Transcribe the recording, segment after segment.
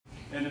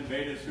and it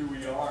made us who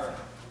we are.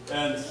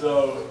 And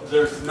so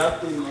there's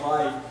nothing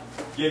like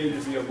getting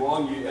to be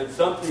among you. And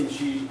something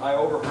I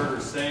overheard her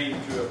saying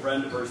to a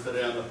friend of hers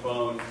today on the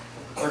phone,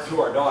 or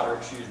to our daughter,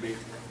 excuse me,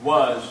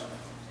 was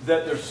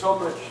that there's so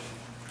much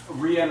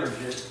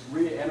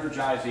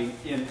re-energizing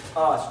in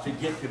us to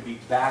get to be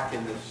back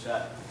in this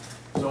setting.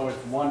 So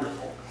it's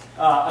wonderful.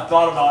 I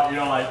thought about,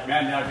 like,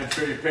 man, now I can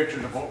show you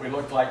pictures of what we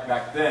looked like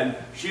back then.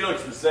 She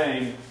looks the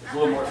same. It's a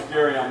little more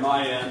scary on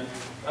my end.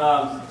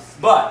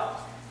 But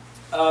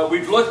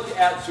we've looked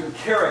at some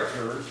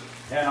characters,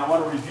 and I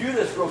want to review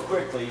this real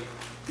quickly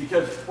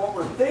because what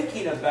we're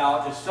thinking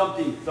about is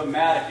something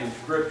thematic in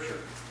Scripture.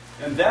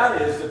 And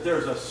that is that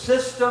there's a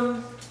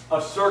system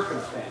of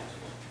circumstances.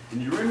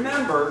 And you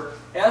remember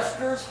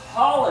Esther's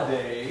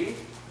holiday,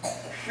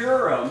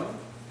 Purim,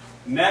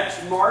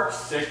 next March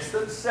 6th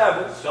and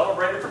 7th,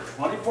 celebrated for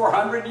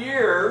 2,400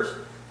 years.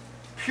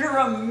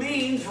 Purim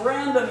means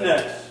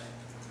randomness.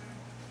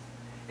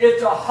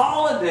 It's a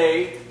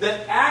holiday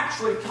that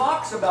actually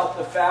talks about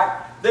the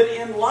fact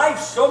that in life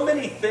so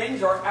many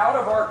things are out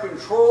of our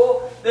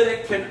control that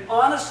it can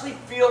honestly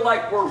feel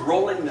like we're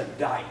rolling the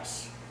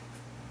dice.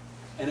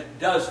 And it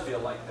does feel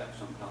like that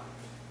sometimes.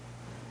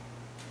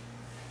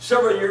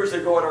 Several years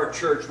ago at our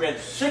church, we had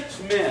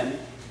 6 men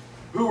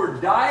who were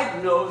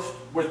diagnosed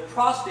with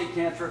prostate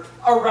cancer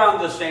around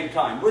the same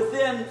time,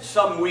 within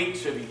some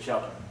weeks of each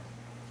other.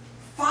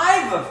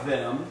 5 of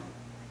them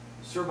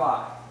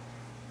survived.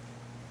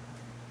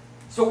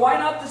 So why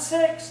not the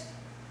 6th?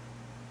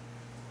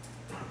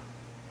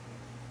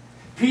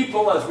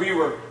 People, as we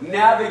were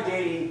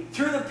navigating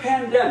through the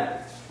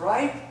pandemic,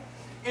 right?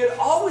 It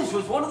always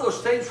was one of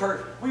those things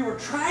where we were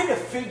trying to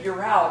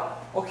figure out,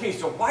 okay,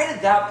 so why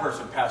did that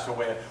person pass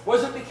away?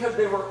 Was it because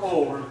they were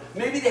old? Or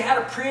maybe they had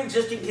a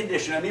pre-existing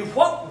condition? I mean,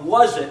 what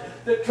was it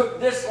that took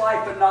this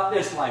life and not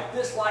this life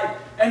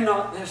and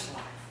not this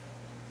life?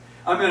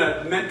 I'm in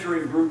a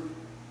mentoring group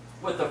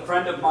with a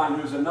friend of mine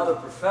who's another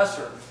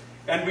professor,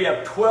 and we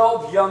have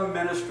 12 young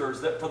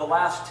ministers that for the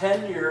last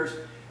 10 years,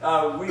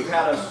 we've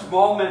had a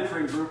small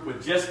mentoring group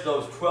with just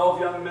those 12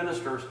 young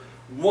ministers.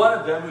 One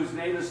of them, whose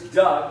name is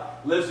Doug,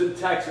 lives in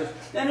Texas.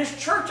 And his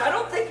church, I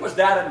don't think, was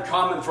that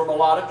uncommon from a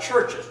lot of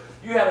churches.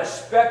 You had a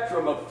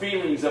spectrum of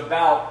feelings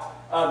about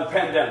the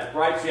pandemic,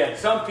 right? So you had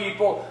some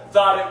people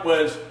thought it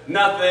was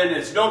nothing,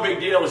 it's no big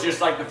deal, it's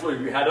just like the flu.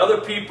 You had other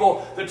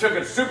people that took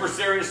it super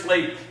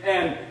seriously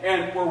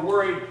and were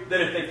worried that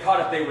if they caught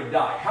it, they would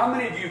die. How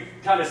many of you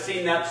kind of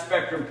seen that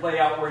spectrum play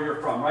out where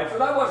you're from, right? So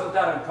that wasn't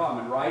that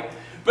uncommon, right?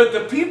 But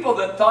the people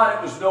that thought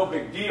it was no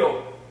big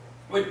deal,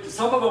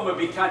 some of them would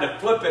be kind of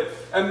flippant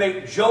and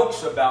make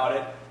jokes about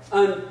it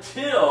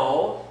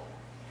until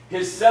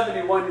his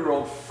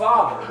 71-year-old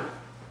father,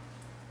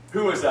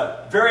 who was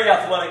a very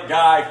athletic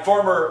guy,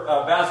 former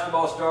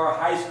basketball star,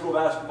 high school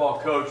basketball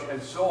coach,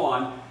 and so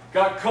on,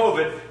 got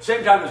COVID,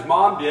 same time his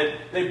mom did.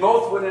 They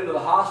both went into the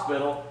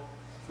hospital,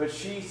 but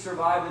she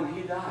survived and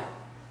he died.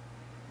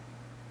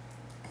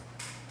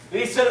 And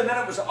he said, and then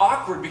it was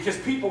awkward because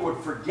people would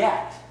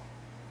forget.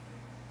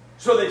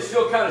 So they'd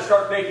still kind of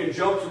start making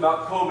jokes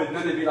about COVID, and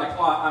then they'd be like,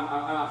 oh,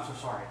 I'm so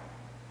sorry.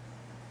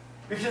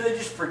 Because they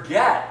just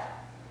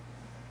forget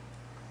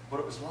what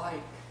it was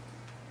like.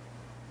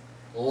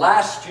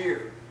 Last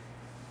year,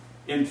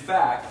 in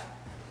fact,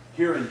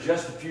 here in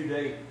just a few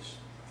days,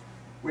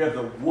 we have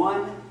the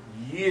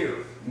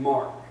 1-year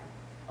mark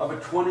of a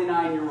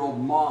 29-year-old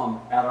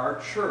mom at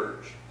our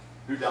church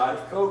who died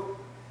of COVID.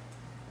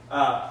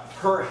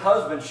 Her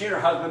husband, she and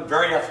her husband,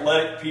 very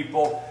athletic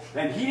people,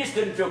 and he just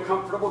didn't feel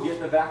comfortable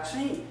getting the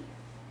vaccine.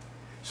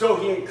 So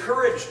he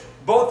encouraged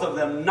both of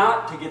them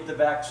not to get the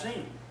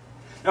vaccine.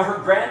 Now,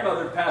 her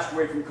grandmother passed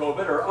away from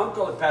COVID, her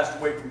uncle had passed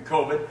away from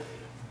COVID,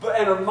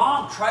 and her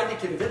mom tried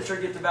to convince her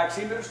to get the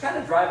vaccine, but it was kind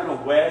of driving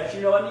a wedge,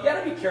 and you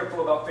got to be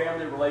careful about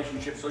family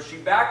relationships. So she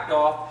backed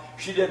off.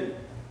 She didn't.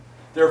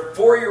 Their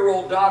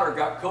 4-year-old daughter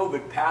got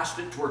COVID, passed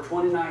it to her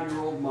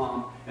 29-year-old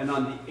mom, and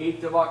on the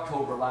 8th of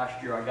October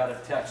last year, I got a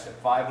text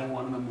at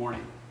 5:01 in the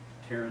morning.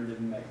 Taryn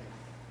didn't make it.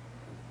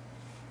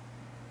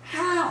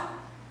 How?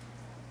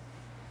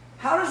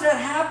 How does that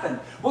happen?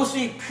 Well,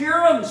 see,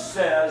 Purim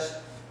says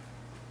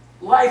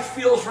life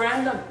feels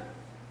random.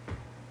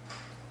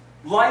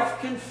 Life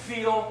can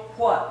feel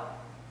what?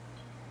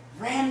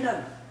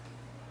 Random.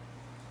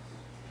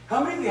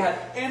 How many of you had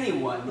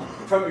anyone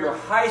from your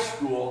high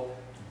school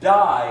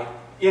die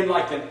in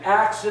like an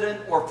accident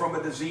or from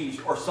a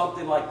disease or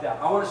something like that?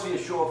 I want to see a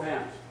show of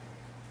hands.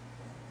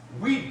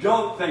 We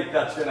don't think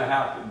that's going to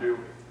happen, do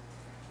we?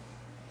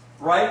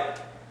 Right?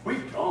 We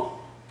don't.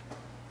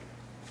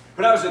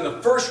 When I was in the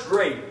 1st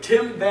grade,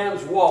 Tim Van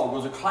Zwald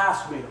was a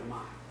classmate of mine.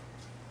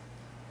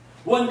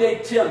 One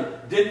day, Tim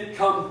didn't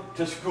come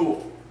to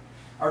school.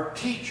 Our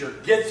teacher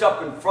gets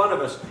up in front of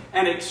us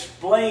and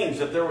explains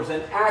that there was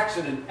an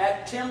accident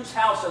at Tim's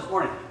house this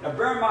morning. Now,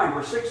 bear in mind,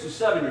 we're 6 and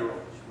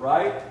 7-year-olds,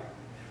 right?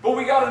 But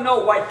we got to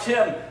know why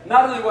Tim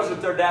not only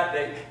wasn't there that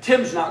day,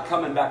 Tim's not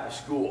coming back to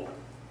school.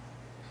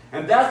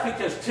 And that's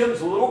because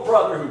Tim's little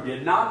brother, who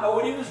did not know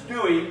what he was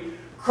doing,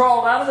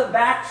 crawled out of the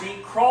back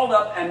seat, crawled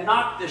up and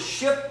knocked the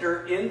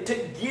shifter into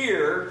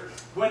gear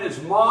when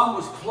his mom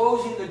was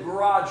closing the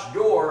garage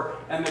door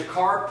and the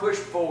car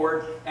pushed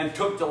forward and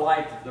took the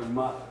life of their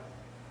mother.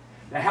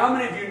 Now, how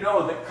many of you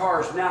know that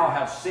cars now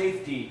have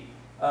safety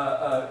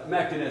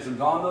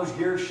mechanisms on those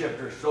gear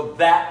shifters so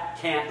that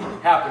can't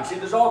happen? See,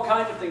 there's all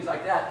kinds of things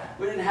like that.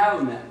 We didn't have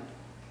them then.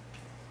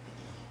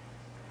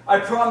 I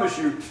promise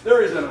you,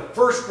 there isn't a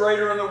first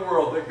grader in the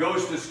world that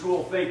goes to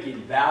school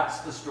thinking that's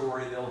the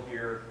story they'll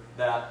hear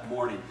that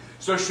morning.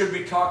 So should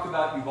we talk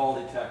about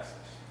Uvalde, Texas?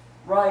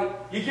 Right?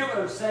 You get what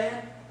I'm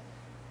saying?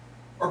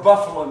 Or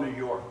Buffalo, New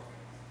York?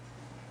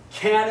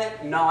 Can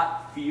it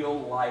not feel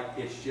like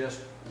it's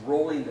just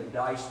rolling the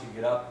dice to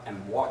get up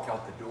and walk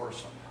out the door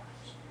sometimes?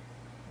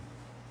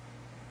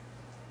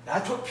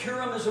 That's what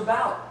Purim is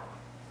about.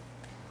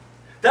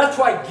 That's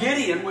why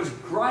Gideon was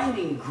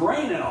grinding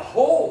grain in a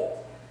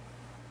hole.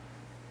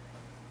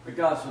 But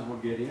God says, well,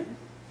 Gideon,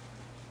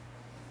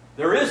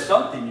 there is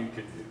something you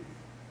can do.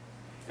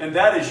 And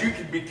that is you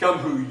can become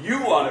who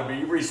you want to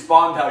be,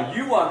 respond how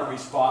you want to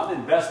respond,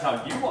 invest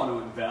how you want to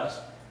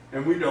invest.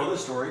 And we know the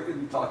story because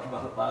we talked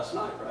about it last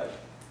night, right?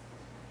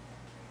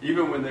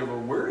 Even when they were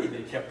weary,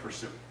 they kept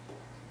pursuing.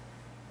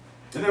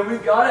 And then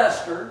we've got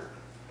Esther.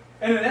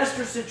 And in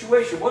Esther's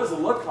situation, what does it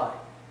look like?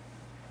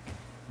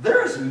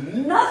 There is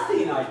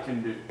nothing I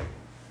can do.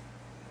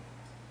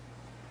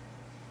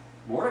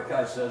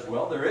 Mordecai says,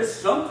 well, there is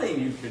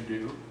something you can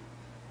do.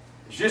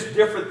 It's just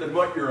different than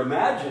what you're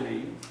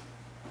imagining.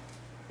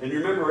 And you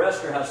remember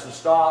Esther has to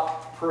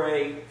stop,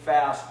 pray,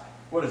 fast.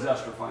 What does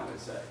Esther finally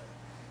say?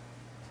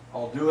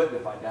 I'll do it, and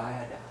if I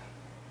die, I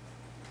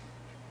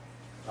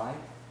die. Right?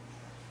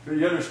 But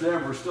you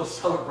understand, we're still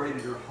celebrating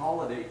her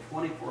holiday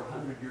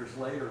 2,400 years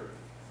later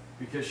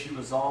because she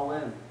was all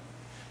in.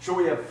 So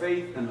we have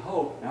faith and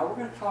hope. Now we're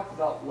going to talk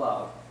about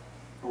love.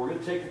 And we're going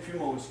to take a few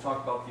moments to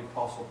talk about the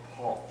Apostle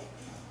Paul.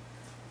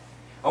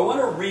 I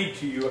want to read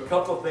to you a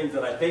couple of things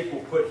that I think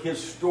will put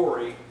his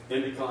story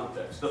into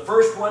context. The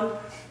first one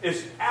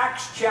is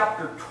Acts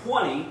chapter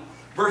 20,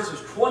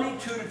 verses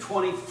 22 to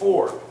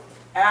 24.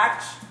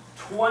 Acts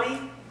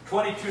 20,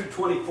 22 to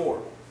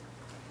 24.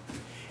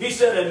 He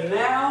said, and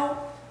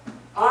now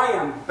I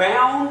am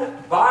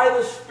bound by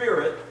the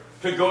Spirit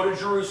to go to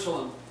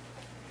Jerusalem.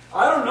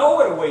 I don't know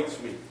what awaits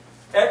me,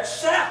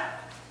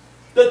 except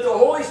that the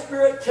Holy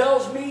Spirit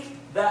tells me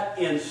that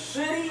in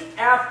city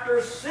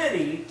after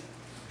city,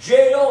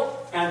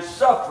 jail and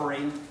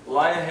suffering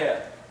lie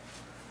ahead.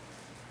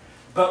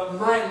 But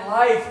my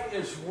life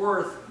is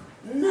worth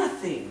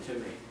nothing to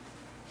me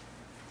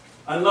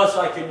unless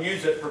I can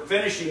use it for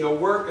finishing the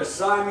work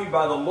assigned me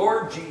by the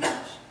Lord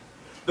Jesus.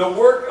 The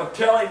work of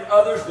telling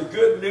others the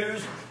good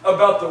news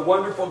about the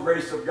wonderful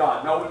grace of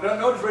God. Now,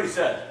 notice what he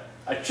says.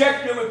 I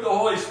checked in with the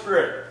Holy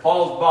Spirit.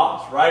 Paul's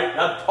boss, right?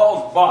 That's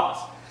Paul's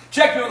boss.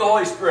 Checked in with the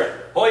Holy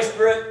Spirit. Holy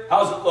Spirit,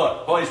 how's it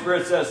look? Holy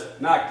Spirit says,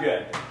 not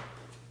good.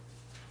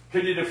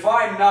 Can you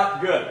define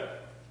not good?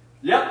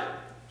 Yep.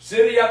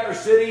 City after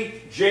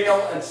city,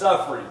 jail and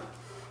suffering.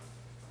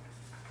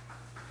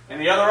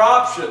 Any other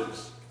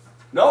options?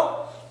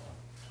 Nope.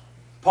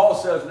 Paul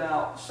says,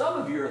 now,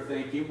 some of you are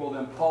thinking, well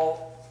then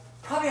Paul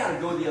probably ought to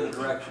go the other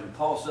direction.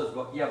 Paul says,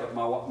 well, yeah, but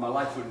my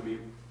life wouldn't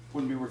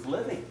be worth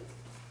living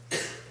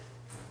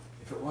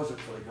if it wasn't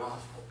for the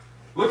gospel.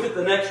 Look at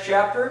the next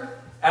chapter,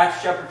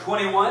 Acts chapter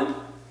 21,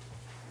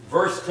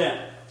 verse 10.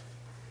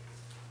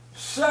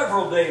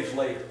 Several days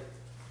later,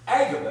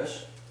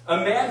 Agabus, a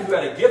man who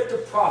had a gift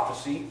of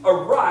prophecy,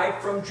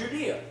 arrived from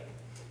Judea.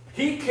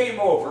 He came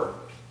over,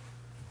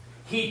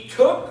 he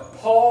took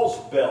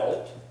Paul's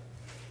belt,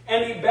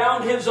 and he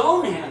bound his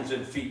own hands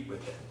and feet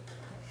with it.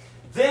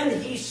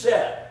 Then he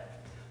said,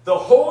 the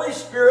Holy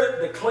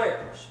Spirit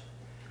declares,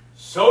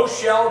 so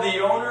shall the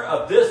owner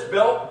of this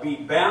belt be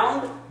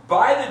bound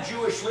by the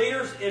Jewish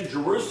leaders in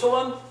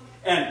Jerusalem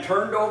and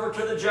turned over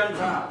to the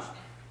Gentiles.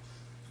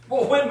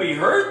 Well, when we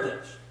heard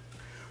this,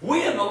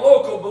 we and the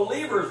local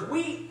believers,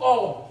 we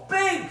all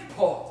begged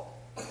Paul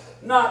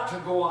not to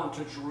go on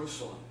to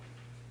Jerusalem.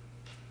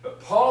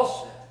 But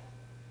Paul said,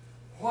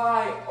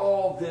 why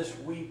all this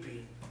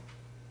weeping?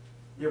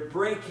 You're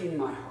breaking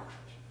my heart.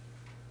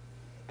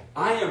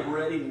 I am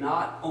ready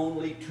not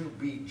only to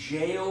be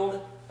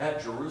jailed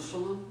at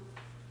Jerusalem,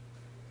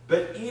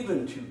 but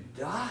even to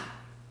die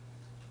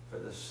for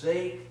the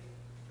sake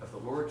of the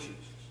Lord Jesus.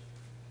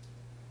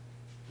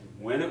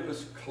 And when it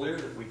was clear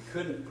that we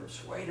couldn't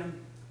persuade him,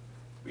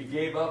 we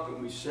gave up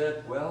and we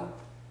said, well,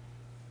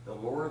 the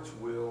Lord's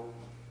will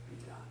be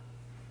done.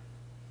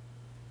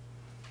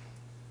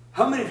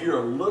 How many of you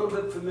are a little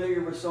bit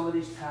familiar with some of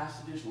these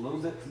passages, a little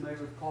bit familiar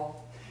with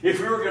Paul? If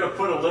we were going to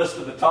put a list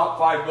of the top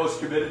 5 most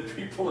committed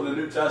people in the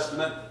New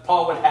Testament,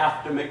 Paul would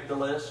have to make the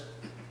list,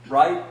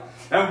 right?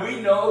 And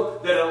we know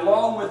that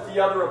along with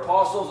the other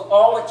apostles,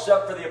 all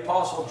except for the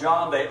Apostle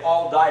John, they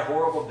all die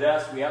horrible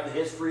deaths. We have the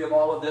history of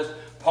all of this.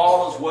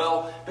 Paul as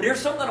well. But here's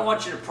something I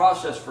want you to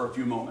process for a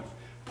few moments.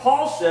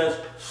 Paul says,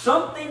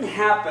 something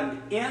happened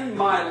in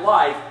my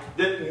life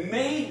that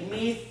made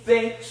me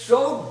think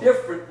so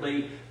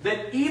differently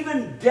that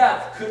even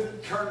death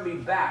couldn't turn me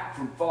back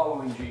from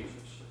following Jesus.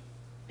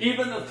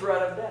 Even the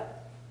threat of death.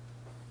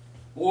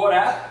 Well, what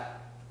happened?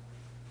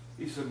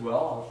 He said,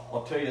 well,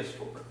 I'll tell you a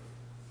story.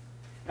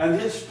 And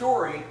his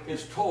story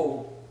is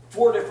told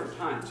 4 different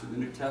times in the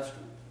New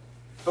Testament.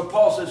 But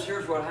Paul says,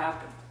 here's what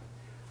happened.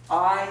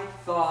 I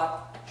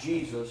thought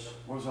Jesus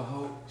was a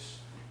hoax.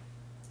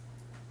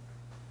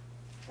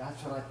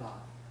 That's what I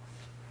thought.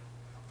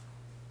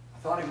 I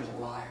thought he was a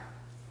liar.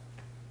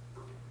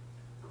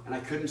 And I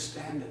couldn't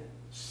stand it.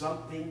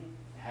 Something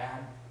had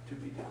to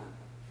be done.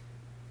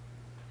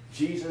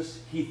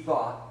 Jesus, he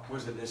thought,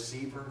 was a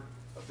deceiver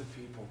of the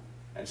people.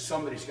 And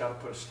somebody's got to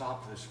put a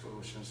stop to this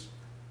foolishness.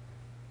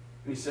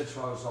 And he said,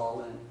 so I was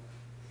all in.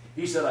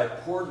 He said, I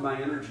poured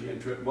my energy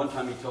into it. And one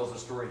time he tells the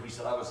story, he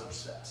said, I was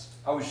obsessed.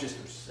 I was just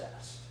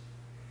obsessed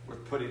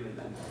with putting an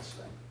end to this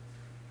thing.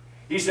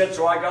 He said,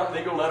 so I got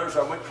legal letters.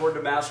 I went toward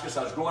Damascus.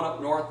 I was going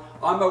up north.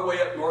 On my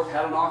way up north,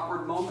 had an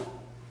awkward moment.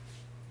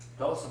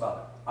 Tell us about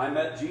it. I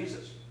met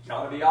Jesus.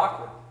 Got to be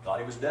awkward. Thought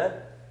he was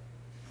dead.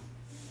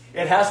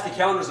 It has to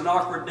count as an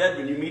awkward day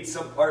when you meet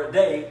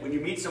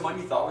someone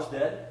you thought was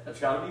dead. That's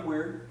got to be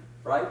weird,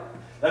 right?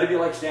 That'd be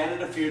like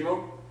standing at a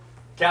funeral,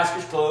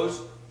 casket's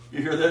closed.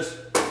 You hear this,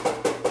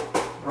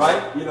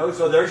 right? You know,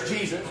 so there's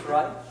Jesus,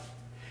 right?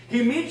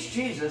 He meets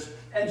Jesus,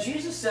 and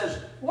Jesus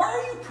says, "Why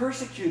are you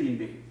persecuting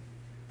me?"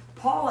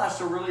 Paul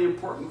asks a really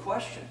important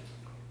question: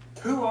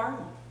 who are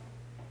you?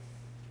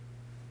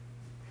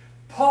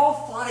 Paul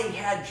thought he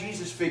had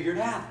Jesus figured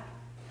out.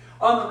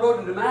 On the road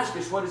to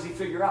Damascus, what does he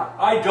figure out?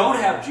 I don't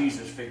have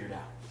Jesus figured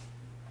out.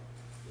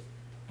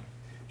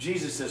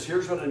 Jesus says,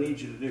 here's what I need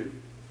you to do.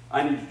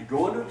 I need you to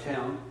go into a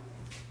town,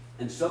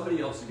 and somebody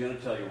else is going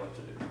to tell you what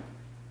to do.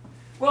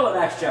 Well, in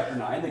Acts chapter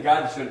 9, the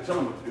guy that's going to tell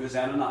him what to do is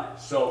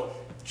Ananias. So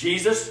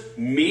Jesus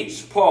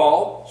meets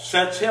Paul,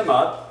 sets him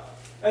up,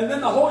 and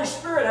then the Holy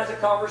Spirit has a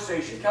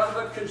conversation, kind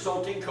of a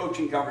consulting,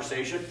 coaching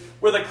conversation,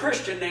 with a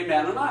Christian named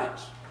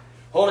Ananias.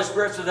 Holy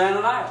Spirit says,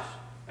 Ananias.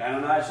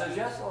 Ananias says,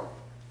 yes, Lord.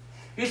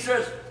 He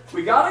says,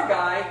 we got a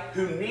guy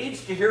who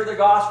needs to hear the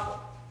gospel.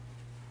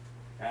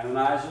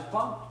 Ananias is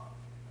pumped.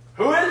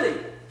 Who is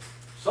he?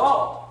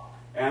 Saul.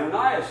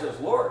 Ananias says,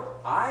 Lord,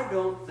 I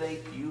don't think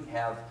you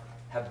have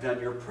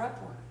done your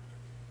prep work.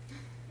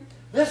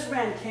 This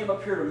man came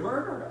up here to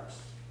murder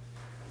us.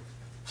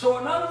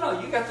 So,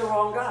 no, you got the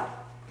wrong guy.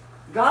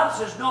 God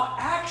says, no,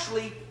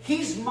 actually,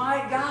 he's my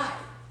guy.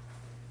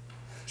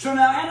 So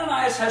now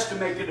Ananias has to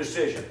make a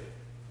decision.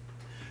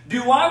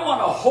 Do I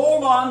want to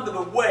hold on to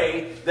the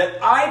way that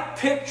I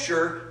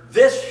picture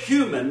this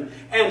human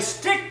and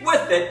stick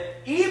with it,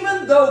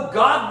 even though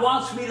God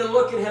wants me to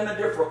look at him a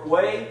different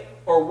way,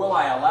 or will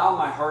I allow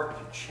my heart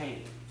to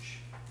change?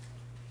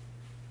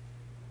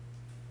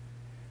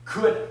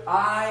 Could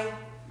I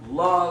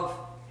love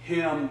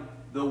him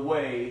the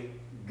way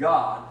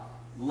God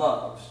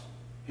loves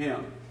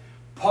him?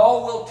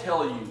 Paul will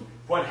tell you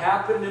what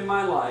happened in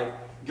my life.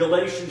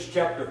 Galatians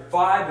chapter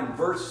 5 and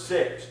verse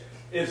 6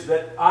 is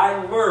that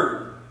I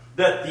learned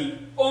that the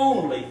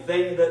only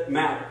thing that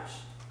matters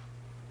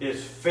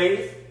is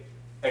faith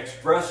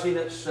expressing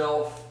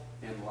itself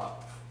in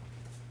love.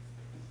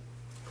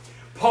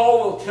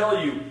 Paul will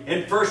tell you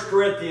in 1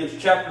 Corinthians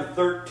chapter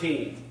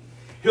 13,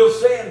 he'll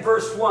say in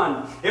verse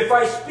 1, if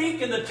I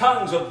speak in the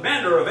tongues of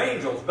men or of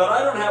angels, but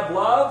I don't have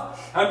love,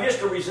 I'm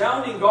just a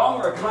resounding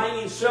gong or a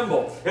clanging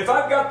cymbal. If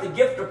I've got the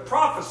gift of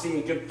prophecy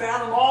and can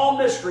fathom all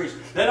mysteries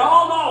and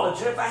all knowledge,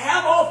 and if I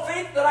have all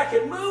faith that I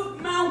can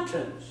move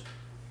mountains,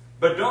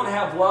 but don't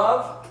have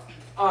love,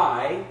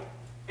 I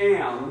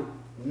am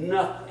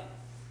nothing.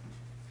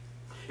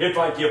 If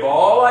I give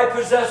all I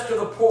possess to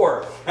the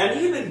poor,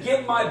 and even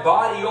give my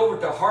body over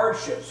to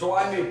hardship, so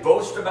I may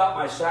boast about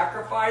my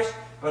sacrifice,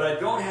 but I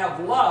don't have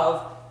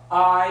love,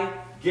 I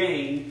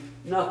gain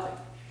nothing.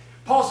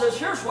 Paul says,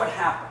 here's what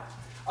happens.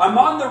 I'm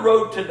on the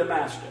road to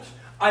Damascus.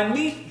 I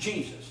meet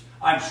Jesus.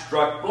 I'm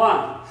struck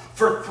blind.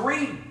 For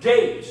 3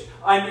 days,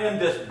 I'm in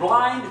this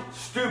blind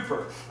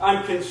stupor.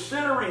 I'm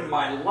considering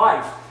my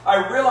life.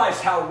 I realize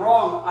how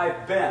wrong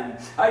I've been.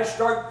 I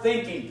start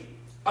thinking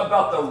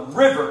about the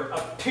river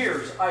of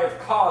tears I have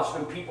caused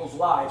in people's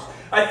lives.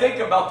 I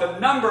think about the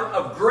number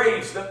of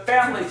graves that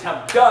families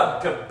have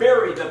dug to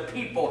bury the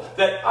people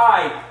that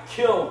I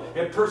killed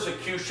in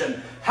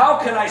persecution. How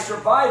can I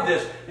survive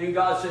this? And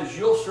God says,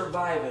 you'll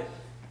survive it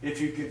if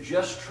you could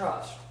just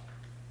trust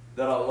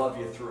that I'll love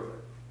you through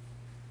it.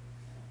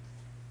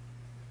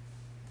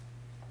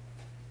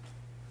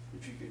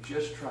 If you could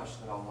just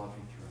trust that I'll love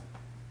you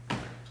through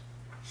it.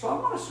 So I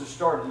want us to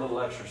start a little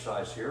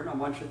exercise here, and I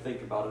want you to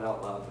think about it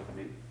out loud with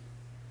me.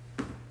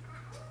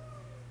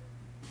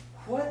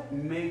 What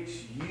makes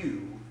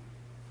you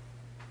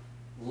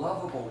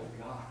lovable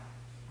to God?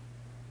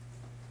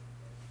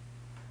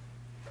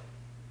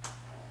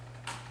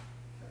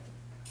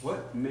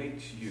 What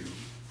makes you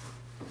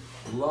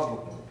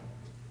lovable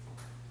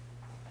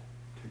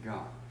to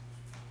God?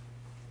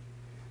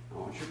 I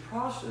want you to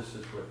process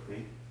this with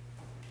me.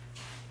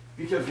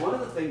 Because one of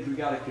the things we've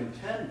got to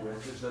contend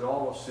with is that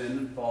all have sinned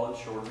and fallen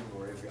short of the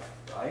glory of God,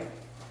 right?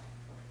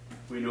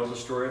 We know the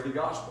story of the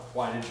gospel.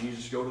 Why did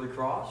Jesus go to the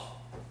cross?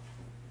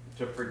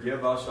 To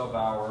forgive us of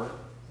our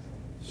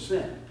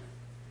sin.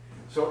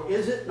 So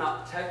is it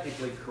not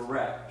technically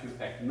correct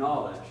to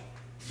acknowledge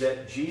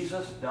that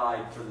Jesus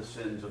died for the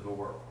sins of the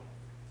world?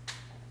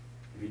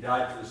 If he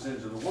died for the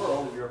sins of the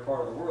world, if you're a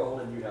part of the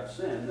world and you have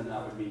sin, then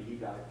that would mean he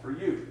died for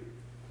you.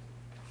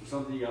 So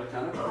something you got to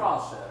kind of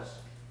process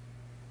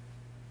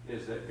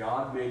is that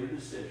God made a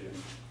decision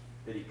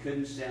that he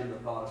couldn't stand the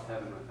thought of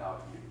heaven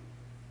without you.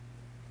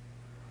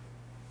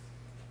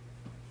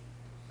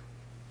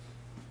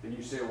 And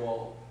you say,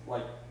 well,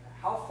 like,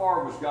 how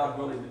far was God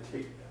willing to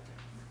take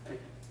that?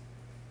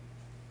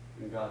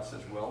 And God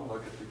says, well,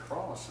 look at the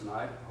cross, and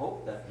I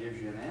hope that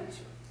gives you an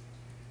answer.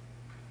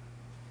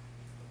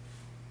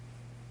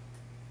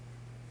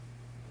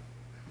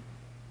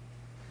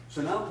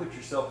 So now put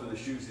yourself in the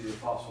shoes of the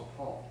Apostle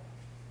Paul.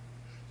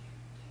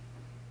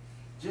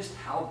 Just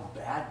how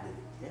bad did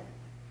it get?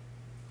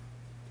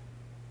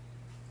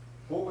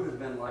 What would it have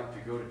been like to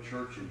go to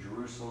church in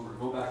Jerusalem or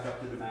go back up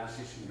to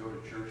Damascus and go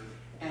to church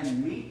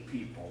and meet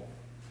people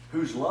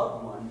whose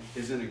loved one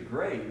is in a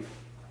grave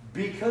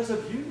because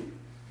of you,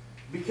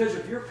 because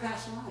of your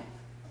past life?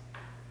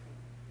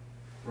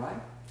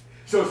 Right?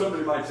 So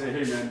somebody might say,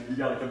 hey man, you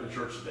got to come to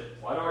church today.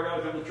 Why do I got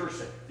to come to church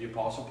today? The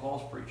Apostle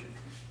Paul's preaching.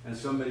 And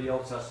somebody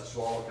else has to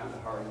swallow kind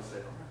of hard and say,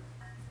 all right.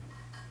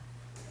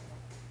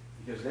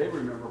 Because they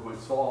remember when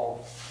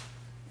Saul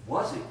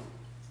wasn't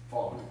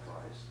following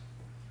Christ.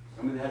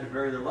 I mean, they had to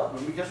bury their loved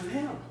one because of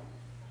him.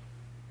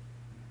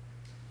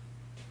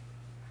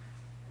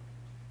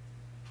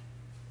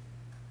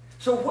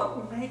 So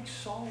what makes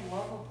Saul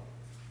lovable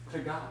to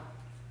God?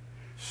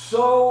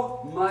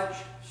 So much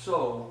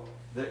so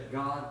that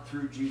God,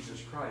 through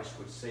Jesus Christ,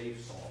 would save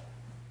Saul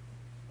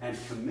and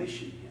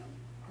commission him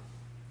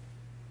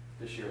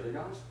to share the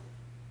gospel.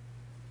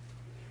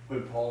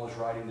 When Paul was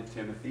writing to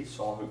Timothy,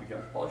 Saul, who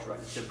becomes Paul, is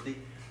writing to Timothy,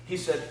 he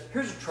said,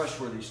 here's a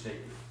trustworthy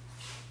statement.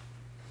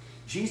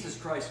 Jesus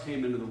Christ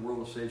came into the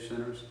world to save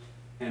sinners,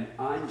 and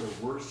I'm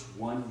the worst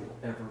one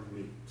you'll ever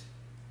meet.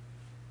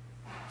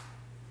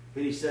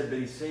 And he said, but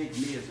he saved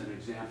me as an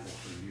example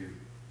for you,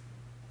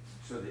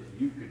 so that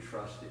you could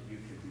trust that you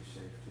could be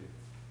saved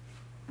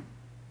too.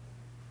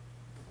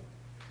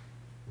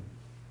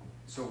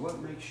 So what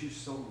makes you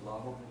so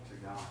lovable to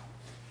God?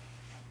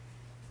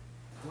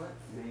 What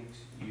makes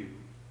you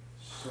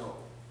so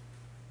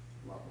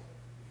lovable?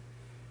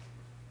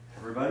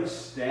 Everybody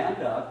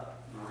stand up.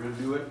 We're going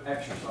to do an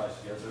exercise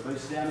together. Everybody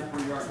stand up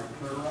where you are.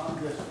 Turn around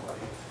this way.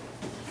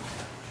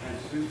 And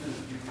Susan,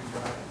 if you can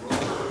roll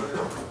over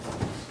there.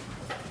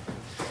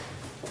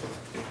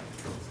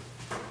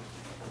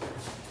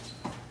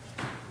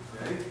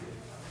 Okay.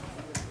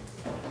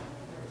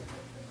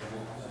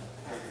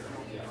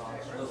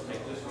 Let's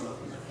take this one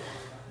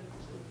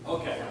up.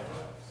 Okay.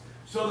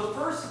 So the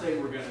first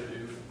thing we're going to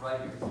do right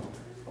here.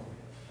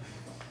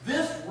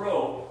 This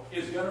rope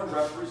is going to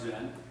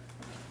represent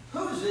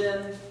who's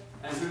in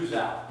and who's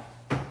out.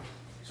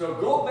 So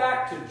go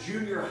back to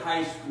junior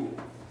high school.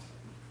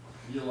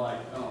 You're like,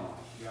 oh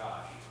my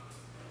gosh.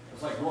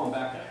 It's like going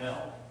back to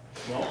hell.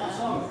 Well, for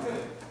some it's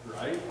good,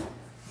 right?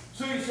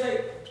 So you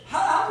say,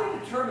 how do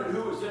we determine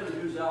who is in and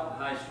who's out in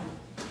high school?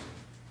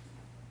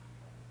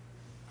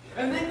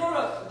 And they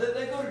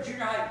go to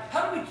junior high.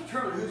 How do we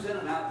determine who's in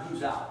and out and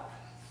who's out?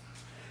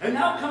 And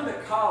now come to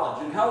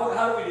college, and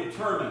how do we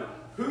determine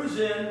who's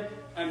in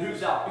and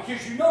who's out?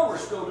 Because you know we're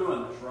still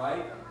doing this,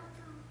 right?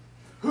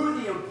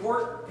 Who the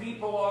important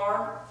people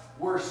are,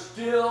 we're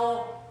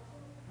still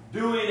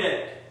doing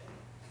it.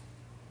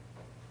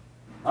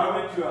 I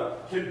went to a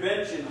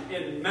convention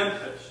in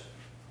Memphis.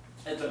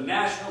 It's a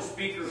National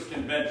Speakers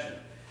Convention.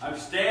 I'm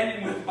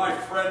standing with my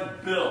friend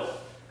Bill.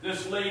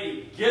 This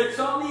lady gets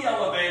on the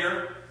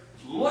elevator,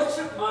 looks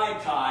at my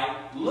tie,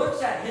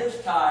 looks at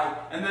his tie,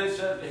 and then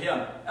says to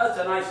him, that's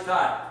a nice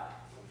tie.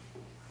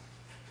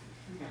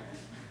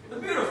 It's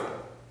beautiful.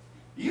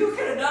 You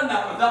could have done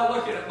that without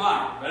looking at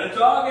mine, but it's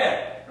all good,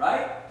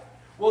 right?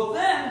 Well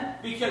then,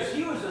 because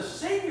he was a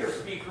senior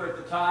speaker at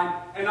the time,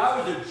 and I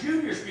was a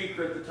junior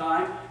speaker at the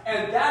time,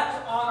 and that's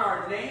on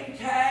our name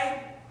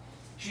tag,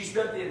 she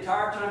spent the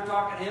entire time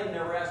talking to him,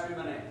 never asked me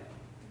my name.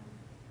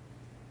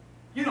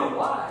 You know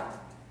why?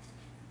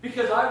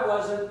 Because I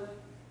wasn't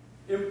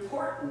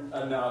important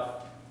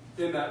enough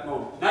in that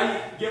moment. Now you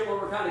get where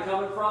we're kind of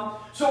coming from?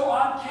 So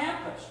on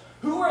campus,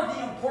 who are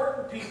the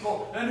important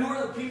people and who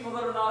are the people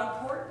that are not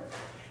important?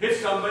 If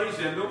somebody's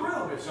in the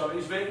room, if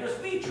somebody's making a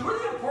speech, who are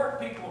the important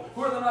people?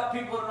 Who are the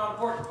people that are not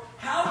important?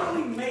 How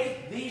do we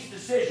make these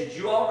decisions?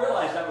 You all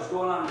realize that was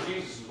going on in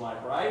Jesus' life,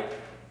 right?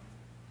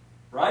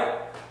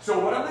 Right? So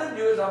what I'm going to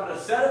do is I'm going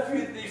to set a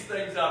few of these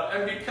things up.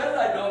 And because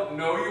I don't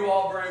know you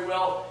all very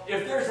well,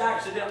 if there's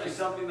accidentally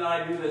something that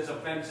I do that's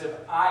offensive,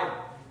 I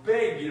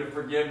beg you to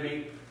forgive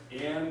me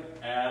in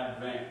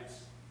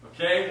advance.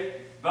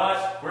 Okay?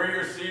 But where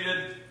you're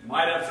seated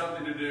might have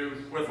something to do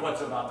with what's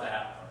about to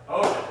happen.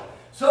 Okay.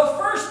 So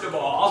first of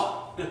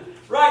all,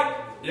 right?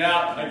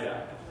 Yeah,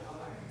 exactly.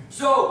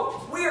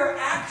 So we are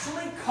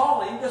actually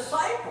calling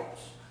disciples,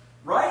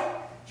 right?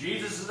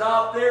 Jesus is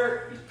out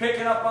there. He's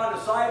picking up on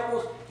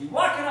disciples. He's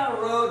walking on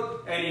the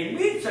road, and he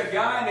meets a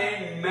guy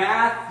named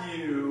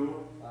Matthew.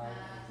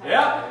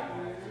 Yep.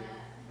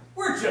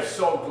 We're just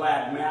so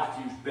glad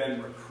Matthew's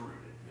been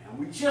recruited, man.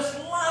 We just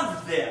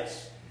love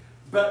this.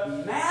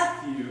 But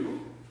Matthew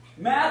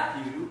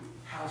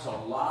has a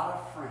lot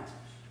of friends.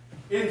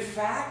 In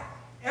fact,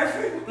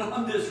 everyone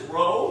on this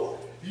row,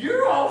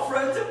 you're all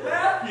friends of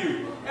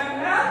Matthew.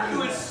 And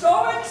Matthew is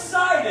so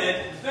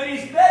excited that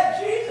he's met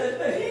Jesus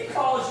that he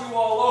calls you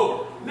all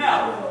over.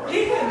 Now,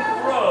 he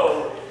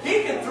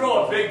can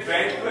throw a big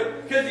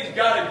banquet because he's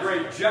got a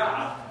great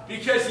job,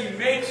 because he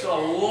makes a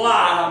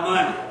lot of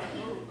money.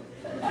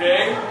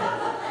 Okay?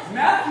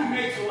 Matthew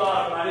makes a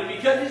lot of money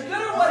because he's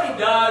good at what he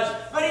does,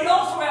 but he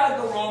also has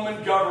the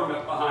Roman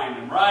government behind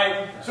him,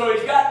 right? So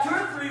he's got 2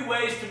 or 3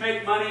 ways to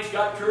make money. He's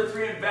got 2 or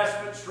 3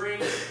 investment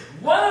streams.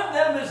 One of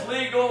them is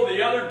legal.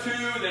 The other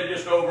 2, they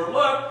just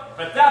overlook.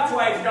 But that's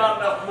why he's got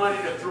enough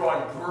money to throw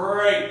a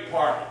great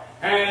party.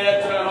 And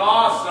it's an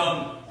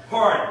awesome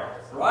party,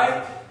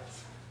 right?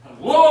 And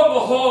lo and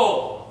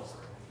behold,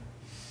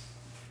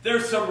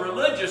 there's some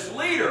religious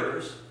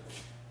leaders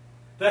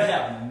that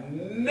have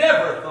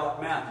never thought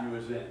Matthew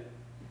was in.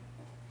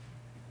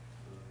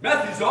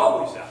 Matthew's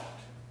always out.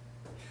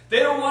 They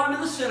don't want him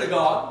in the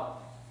synagogue.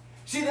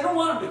 See, they don't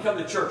want him to come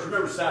to church.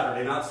 Remember,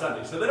 Saturday, not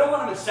Sunday. So they don't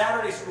want him in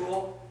Saturday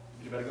school.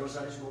 You better go to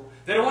Sunday school.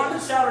 They don't want him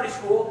in Saturday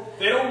school.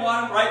 They don't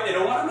want him, right? They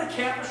don't want him in a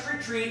campus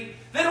retreat.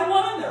 They don't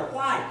want him there.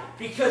 Why?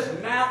 Because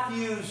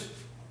Matthew's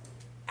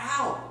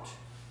out.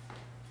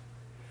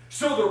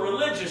 So the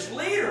religious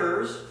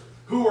leaders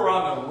who are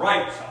on the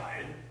right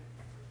side,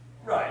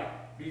 right?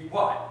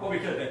 Why? Well,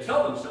 because they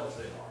tell themselves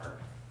they are.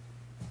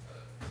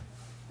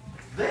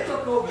 They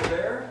look over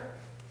there,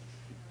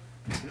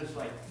 and it's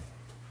like,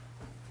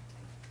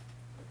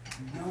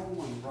 no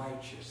one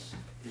righteous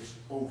is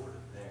over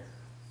there.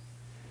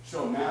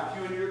 So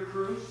Matthew and your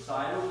crew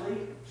silently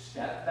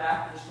step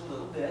back just a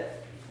little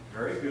bit.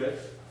 Very good.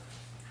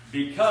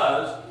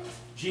 Because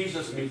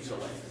Jesus meets a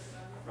lady.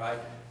 Right?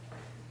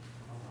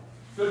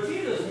 So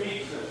Jesus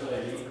meets this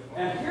lady,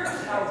 and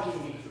here's how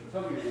he meets her.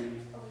 Tell me your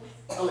name.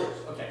 Elise.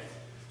 Okay.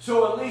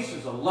 So Elise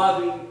is a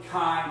loving,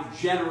 kind,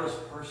 generous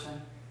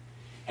person.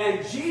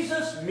 And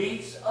Jesus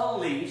meets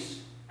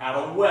Elise at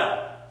a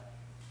well.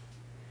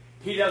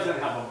 He doesn't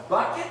have a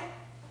bucket.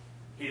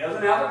 He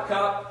doesn't have a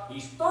cup.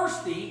 He's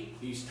thirsty.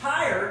 He's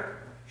tired.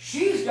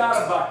 She's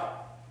got a bucket.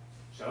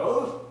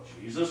 So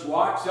Jesus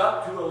walks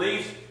up to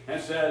Elise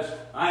and says,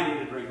 I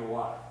need a drink of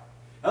water.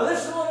 Now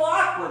this is a little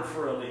awkward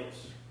for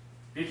Elise.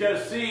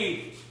 Because,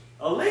 see,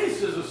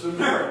 Elise is a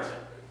Samaritan.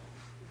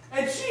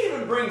 And she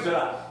even brings it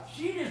up.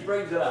 She just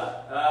brings it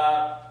up.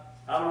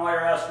 I don't know why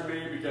you're asking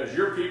me, because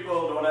your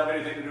people don't have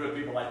anything to do with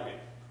people like me.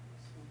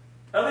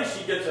 At least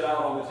she gets it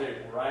out on the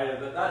table, right?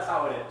 That's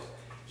how it is.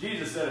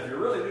 Jesus said, if you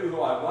really knew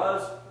who I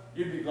was,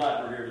 you'd be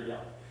glad we're here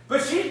together.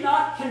 But she's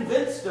not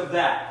convinced of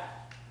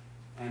that.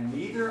 And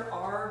neither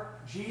are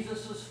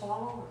Jesus'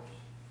 followers.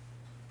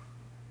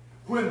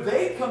 When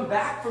they come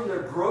back from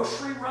their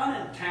grocery run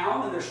in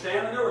town and they're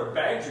standing there with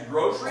bags of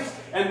groceries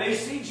and they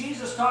see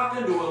Jesus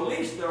talking to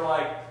Elise, they're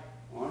like,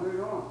 what are we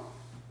doing?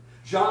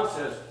 John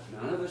says,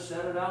 none of us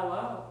said it out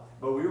loud,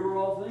 but we were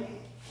all thinking,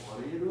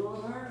 what are you doing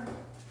with her?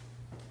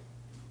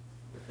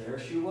 But there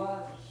she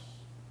was,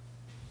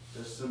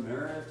 the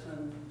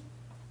Samaritan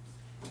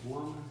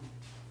woman,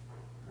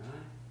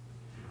 right?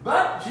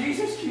 But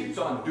Jesus keeps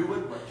on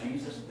doing what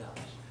Jesus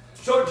does.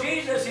 So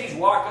Jesus, he's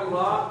walking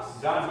along,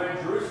 down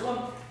by Jerusalem.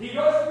 He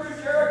goes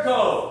through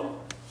Jericho.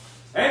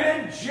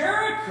 And in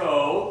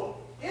Jericho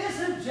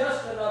isn't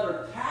just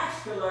another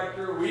tax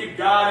collector. We've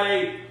got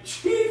a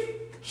chief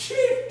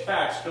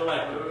tax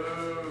collector.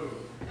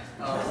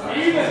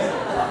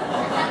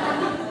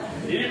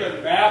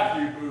 Even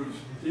Matthew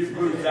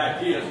boos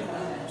Zacchaeus.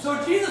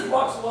 So Jesus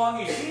walks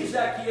along, he sees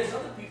Zacchaeus.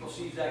 Other people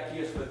see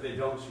Zacchaeus, but they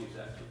don't see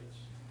Zacchaeus.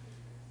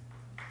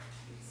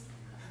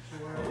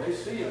 Well, they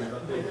see him,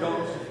 but they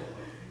don't see him.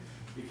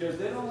 Because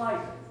they don't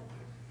like him.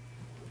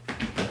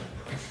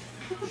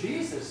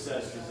 Jesus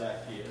says to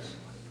Zacchaeus,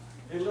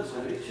 hey,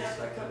 listen, any chance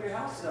I come to your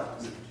house this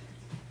afternoon?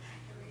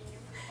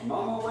 I'm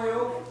on my way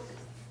over.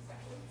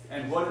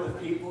 And what do the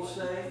people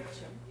say?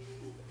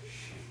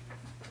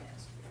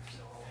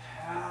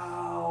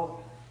 How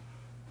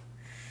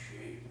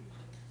shame.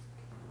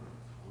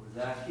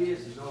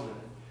 Zacchaeus is over there.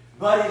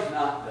 But he's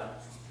not done.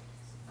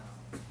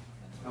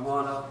 Come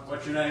on up.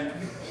 What's your name?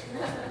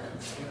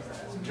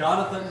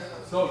 Jonathan.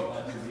 So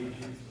glad to meet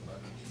you.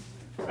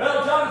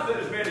 Well,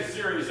 Jonathan has made a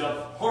series of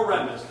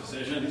horrendous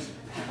decisions.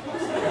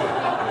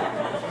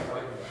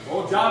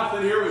 Old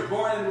Jonathan here was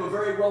born into a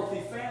very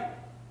wealthy family.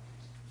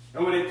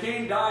 And when it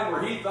came time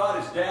where he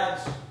thought his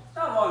dad's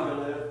not long to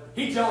live,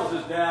 he tells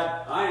his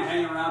dad, I ain't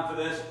hanging around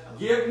for this.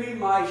 Give me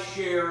my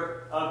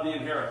share of the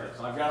inheritance.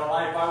 I've got a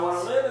life I want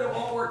to live, and it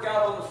won't work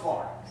out on the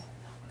farm.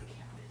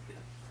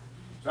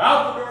 So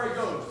out the door he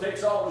goes,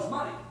 takes all of his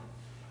money.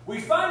 We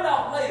find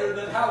out later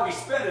that how he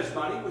spent his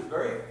money was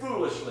very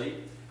foolishly.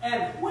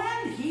 And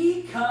when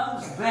he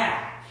comes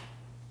back,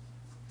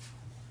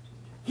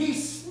 he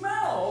smells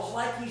smells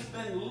like he's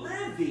been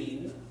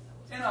living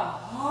in a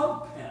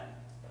hog pen.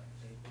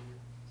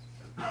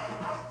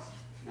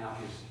 Now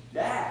his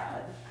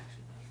dad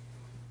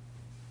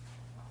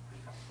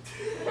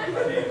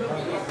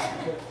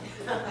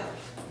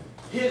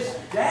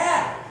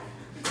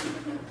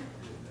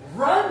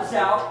runs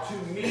out to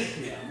meet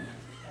him.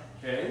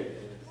 Okay?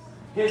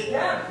 His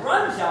dad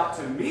runs out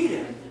to meet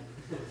him.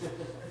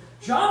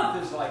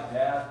 Jonathan's like,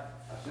 Dad,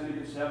 I've sinned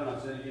against heaven,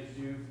 I've sinned against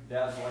you.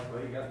 Dad's like,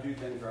 well, you got to do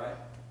things right.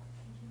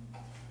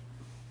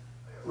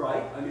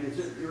 Right? I mean, if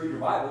you read your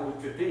Bible,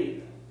 Luke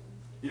 15,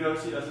 you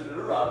notice he doesn't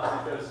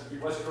interrupt because he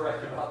was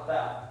correct about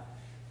that.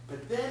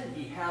 But then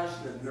he has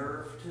the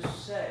nerve to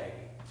say,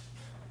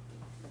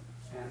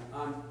 and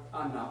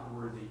I'm not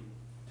worthy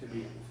to be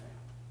in the family.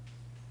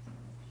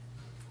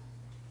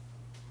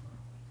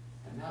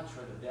 And that's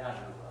where the dad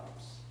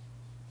interrupts.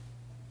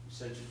 He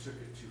said, you took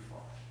it too far.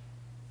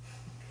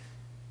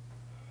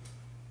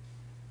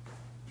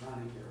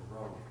 Trying to get a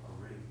robe,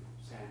 a ring,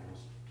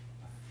 sandals,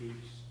 a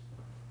feast.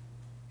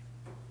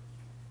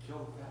 Kill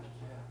the fat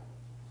cat.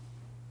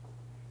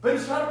 But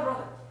he's got a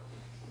brother.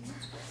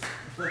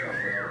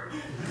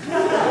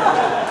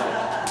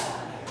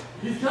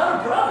 He's got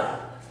a brother.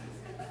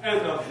 And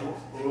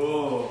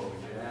oh,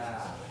 yeah.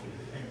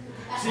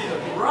 See, the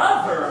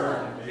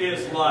brother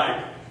is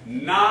like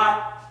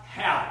not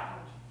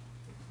happy.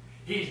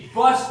 He's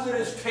busted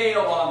his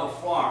tail on the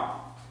farm.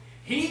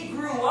 He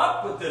grew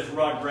up with this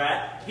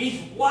rugrat.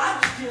 He's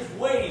watched his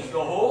ways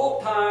the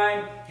whole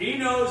time. He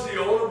knows the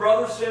older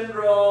brother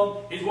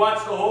syndrome. He's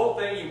watched the whole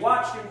thing. He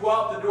watched him go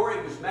out the door.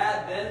 He was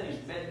mad then. He's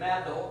been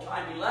mad the whole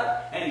time he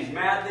left. And he's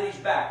mad that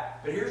he's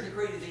back. But here's the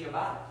crazy thing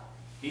about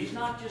it. He's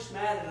not just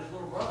mad at his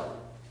little brother.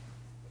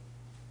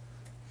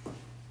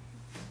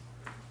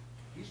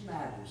 He's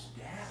mad at his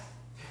dad.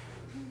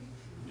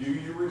 Do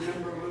you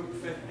remember Luke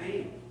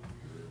 15?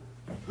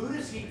 Who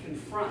does he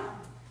confront?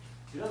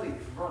 He doesn't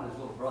confront his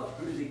little brother.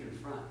 Who does he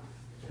confront?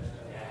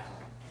 Dad.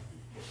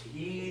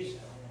 He's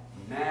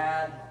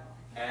mad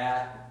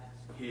at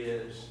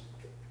his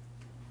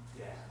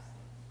dad.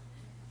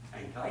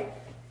 Hang tight.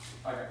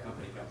 I got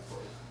company coming for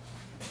you.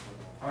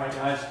 All right,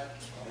 guys.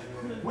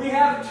 We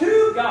have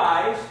two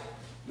guys.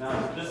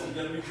 Now, this is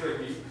going to be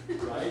tricky,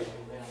 right?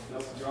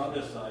 Nope, you're on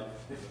this side.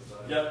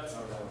 Yep.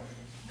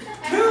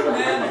 Two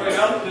men went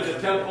up to the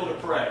temple to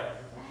pray.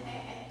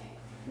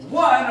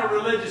 One, a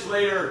religious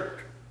leader,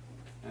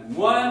 and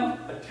one,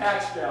 a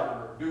tax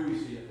gatherer. Do we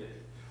see it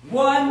there?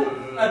 One,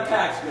 a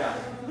tax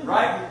gatherer,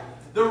 right?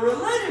 The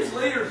religious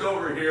leader's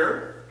over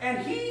here, and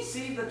he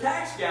sees the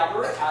tax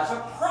gatherer as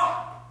a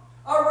prop,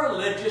 a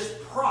religious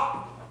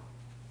prop.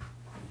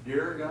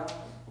 Dear God,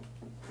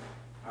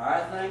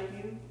 I thank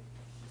you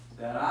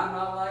that I'm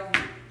not like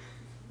you.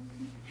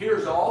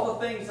 Here's all the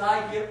things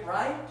I get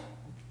right.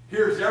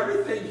 Here's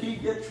everything he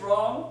gets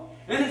wrong.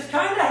 And it's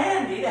kind of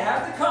handy to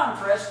have the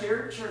contrast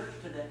here at church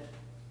today.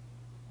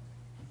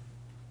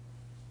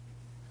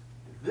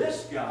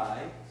 This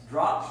guy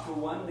drops to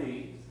one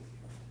knee.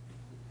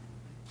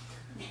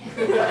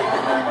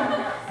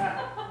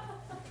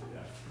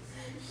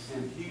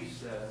 And he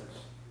says,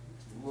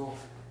 Lord,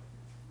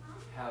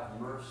 have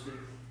mercy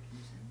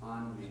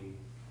on me.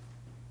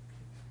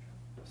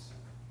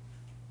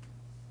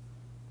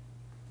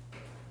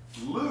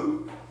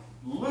 Luke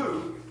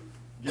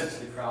gets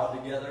the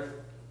crowd together.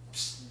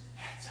 Psst,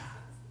 heads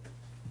up.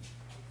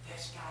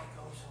 This guy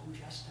goes home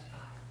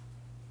justified.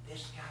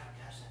 This guy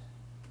doesn't.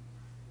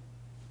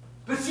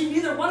 But see,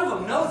 neither one of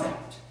them know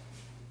that.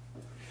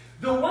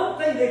 The one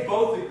thing they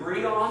both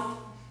agree on,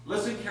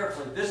 listen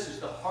carefully, this is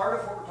the heart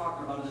of what we're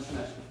talking about in this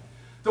message.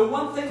 The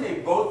one thing they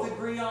both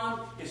agree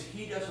on is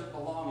he doesn't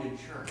belong in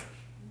church.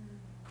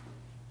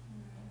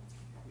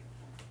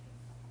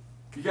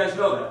 You guys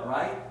know that,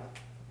 right?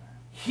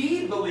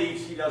 He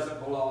believes he doesn't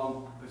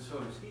belong, but so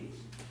does he.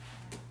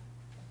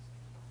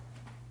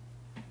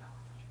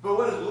 But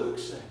what does Luke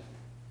say?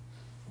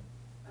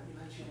 Let me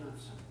let you know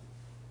something.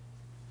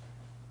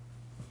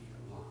 He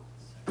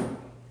belongs.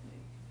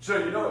 So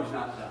you know he's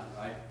not done,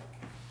 right?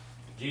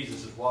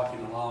 Jesus is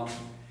walking along.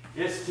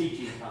 It's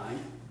teaching time.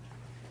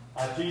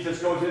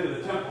 Jesus goes into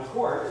the temple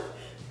court.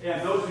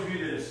 And those of you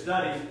that have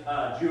studied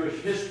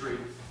Jewish history,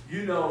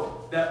 you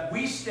know that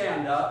we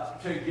stand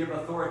up to give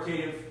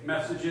authoritative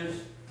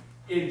messages.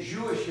 In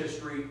Jewish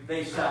history,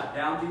 they sat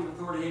down to give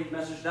authoritative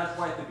message. That's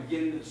why at the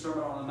beginning of the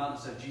Sermon on the Mount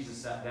it said Jesus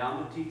sat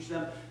down to teach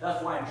them.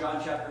 That's why in John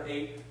chapter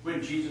 8,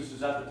 when Jesus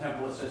is at the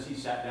temple, it says he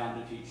sat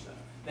down to teach them.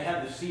 They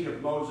had the seat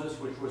of Moses,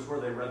 which was where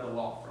they read the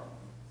law from.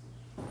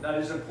 That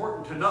is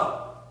important to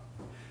know.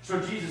 So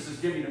Jesus is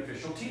giving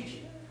official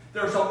teaching.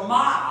 There's a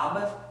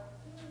mob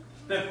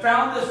that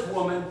found this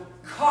woman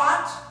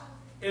caught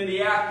in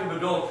the act of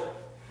adultery.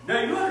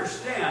 Now you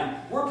understand,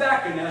 we're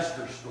back in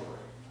Esther's story.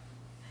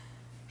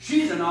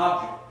 She's an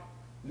object.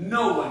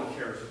 No one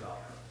cares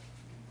about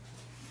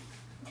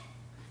her.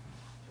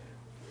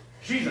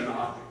 She's an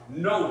object.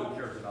 No one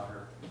cares about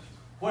her.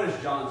 What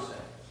does John say?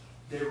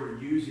 They were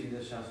using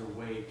this as a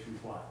way to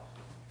what?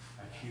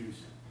 Accuse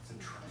him. It's a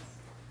trap.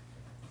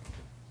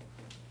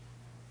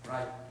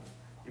 Right?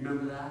 You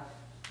remember that?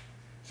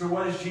 So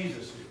what does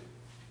Jesus do?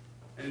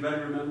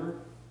 Anybody remember?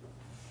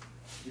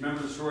 You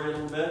remember the story a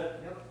little bit?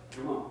 Yep.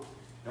 Come on.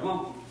 Come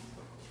on.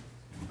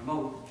 Come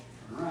on.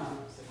 Turn around.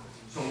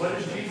 So what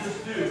does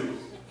Jesus do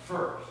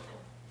first?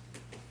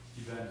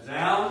 He bends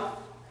down,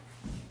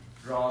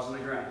 draws on the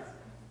ground.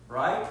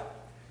 Right?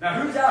 Now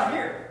who's out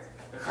here?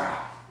 The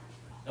crowd.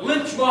 The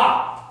lynch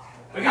mob.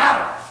 We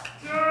got her.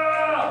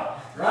 Yeah!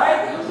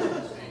 Right?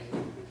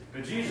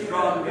 But Jesus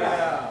draws on the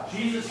ground.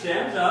 Jesus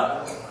stands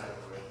up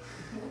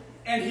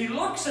and he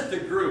looks at the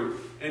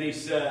group and he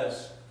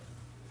says,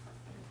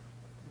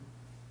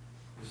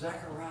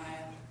 Zechariah,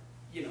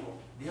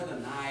 the other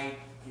night,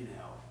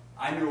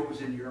 I knew what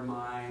was in your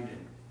mind,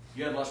 and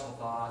you had lustful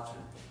thoughts,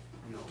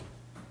 and,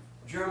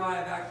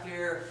 Jeremiah back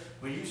there,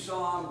 when you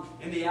saw him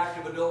in the act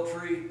of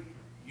adultery,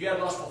 you had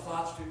lustful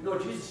thoughts too. No,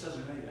 Jesus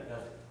doesn't do that,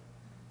 does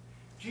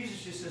he?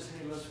 Jesus just says,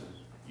 hey, listen,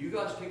 you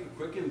guys take a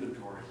quick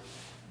inventory.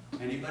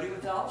 Anybody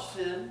without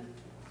sin,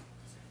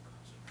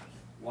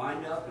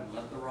 wind up and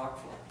let the rock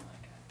fly.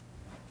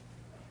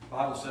 The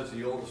Bible says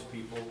the oldest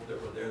people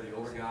that were there, the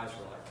older guys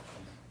were like,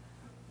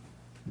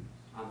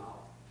 I'm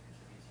out.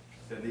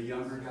 Then the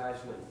younger guys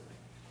leave.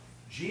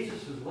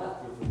 Jesus is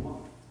left with the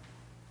woman.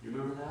 You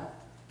remember that?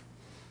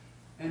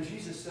 And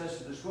Jesus says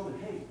to this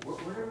woman, hey,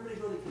 where'd everybody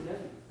go to condemn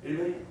you?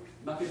 Anybody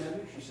not condemn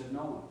you? She said, no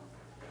one.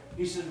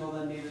 He said, well,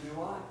 then neither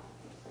do I.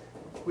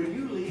 When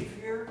you leave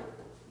here,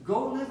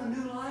 go live a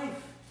new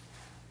life.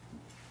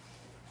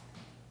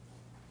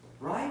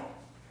 Right?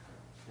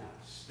 Now,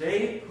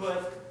 stay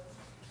put,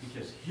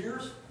 because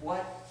here's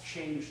what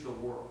changed the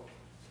world.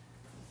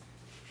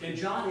 In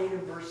John 8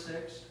 and verse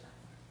 6,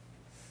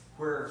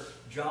 where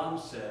John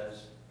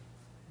says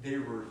they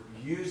were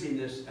using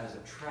this as a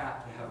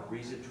trap to have a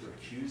reason to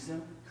accuse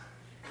them,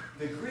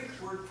 the Greek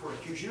word for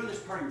accuse, this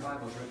part of your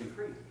Bible is written in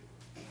Greek.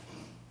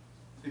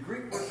 The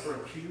Greek word for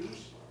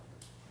accuse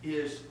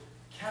is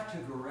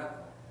kategoria.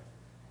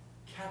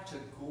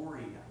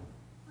 Category.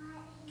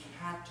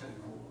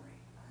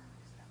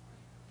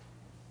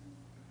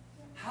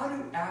 How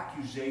do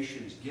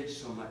accusations get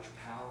so much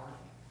power?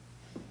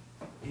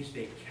 Is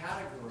they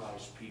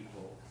categorize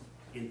people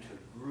into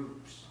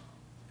groups,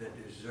 the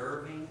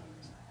deserving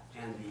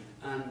and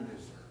the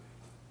undeserving.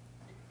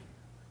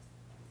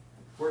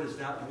 Where does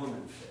that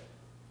woman fit?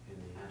 In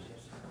the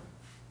undeserving.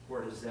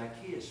 Where does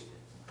Zacchaeus fit?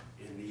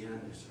 In the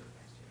undeserving.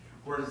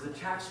 Where does the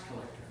tax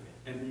collector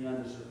fit? In the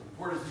undeserving.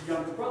 Where does the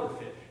younger brother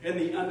fit? In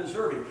the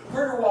undeserving.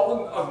 Where do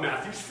all of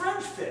Matthew's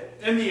friends fit?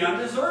 In the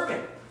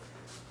undeserving.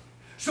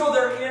 So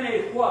they're in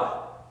a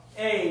what?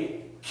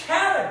 A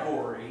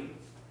category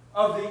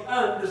of the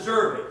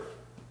undeserving.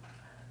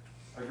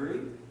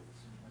 Agreed?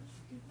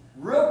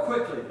 Real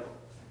quickly though,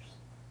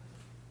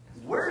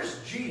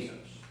 where's Jesus?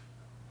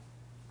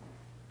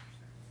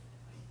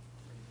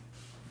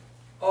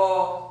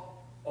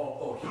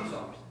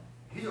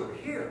 He's over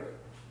here.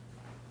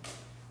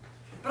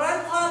 But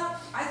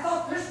I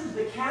thought this was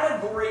the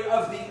category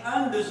of the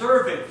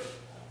undeserving.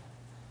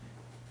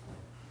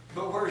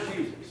 But where's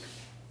Jesus?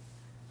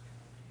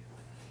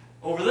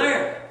 Over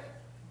there.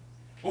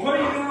 Well, what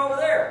are you doing over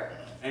there?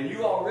 And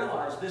you all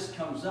realize this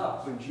comes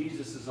up when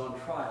Jesus is on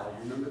trial.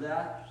 You remember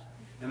that?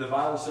 And the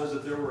Bible says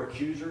that there were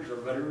accusers.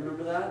 Everybody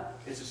remember that?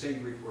 It's the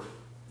same Greek word.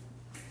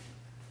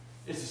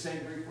 It's the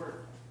same Greek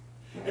word.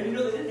 And they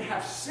didn't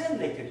have sin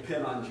they could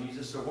pin on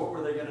Jesus, so what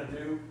were they going to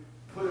do?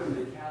 Put him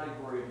in the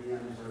category of the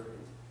undeserving.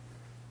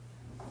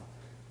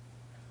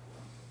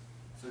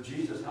 So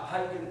Jesus, how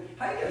are you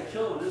going to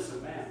kill an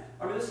innocent man?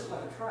 I mean, this is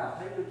like a trial.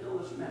 How are you going to kill an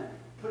innocent man?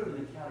 Put him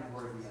in the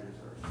category of the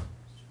undeserving.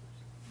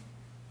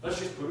 Let's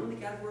just put him in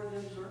the category of the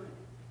undeserving.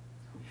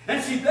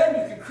 And see,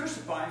 then you can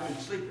crucify him and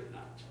sleep at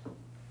night.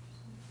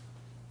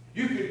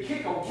 You could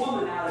kick a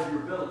woman out of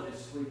your village and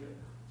sleep at night.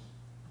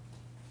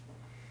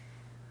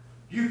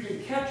 You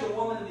can catch a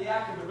woman in the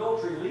act of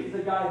adultery, leave the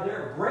guy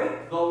there,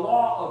 break the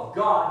law of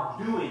God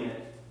doing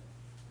it,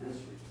 and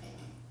sleep.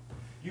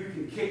 You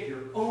can kick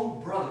your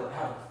own brother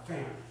out of the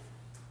family.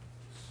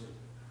 Sleep.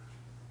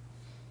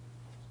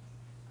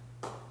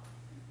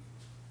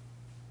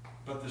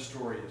 But the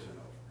story isn't over.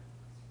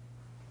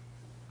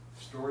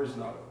 The story is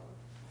not over.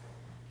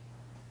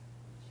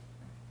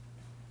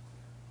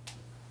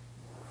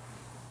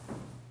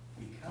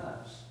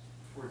 Because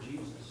for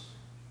Jesus,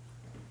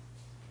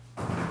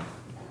 there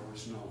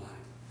was no line.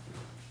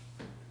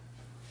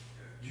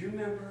 Do you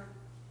remember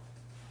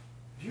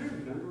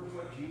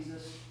what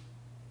Jesus,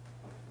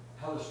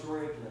 how the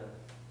story of the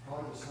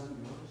prodigal son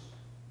goes?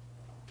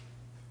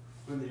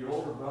 When the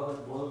older brother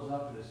blows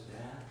up at his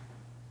dad?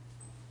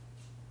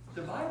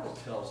 The Bible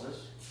tells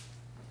us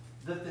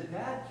that the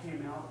dad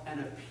came out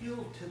and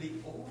appealed to the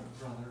older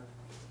brother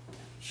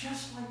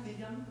just like the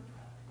younger brother.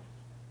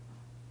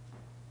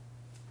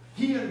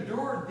 He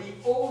endured the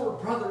older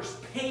brother's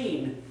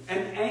pain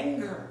and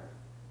anger.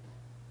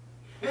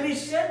 And he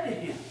said to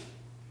him,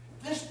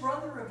 this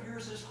brother of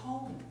yours is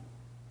home.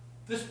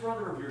 This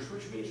brother of yours,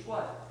 which means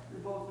what? You're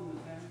both in the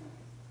family.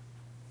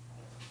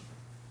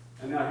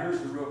 And now here's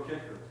the real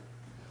kicker.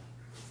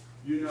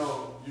 You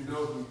know who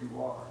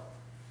you are.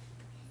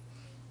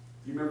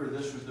 You remember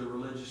this was the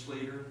religious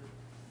leader,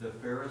 the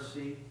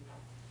Pharisee?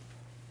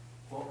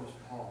 What was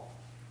Paul?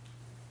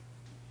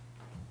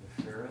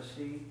 The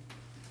Pharisee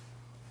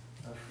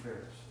of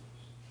Pharisees.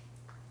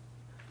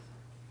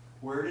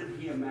 Where did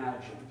he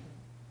imagine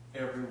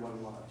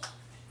everyone was?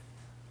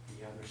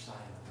 The other side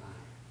of the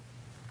line.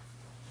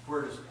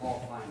 Where does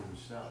Paul find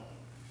himself?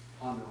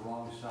 On the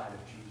wrong side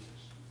of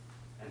Jesus.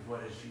 And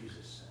what does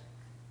Jesus say?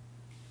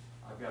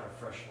 I've got a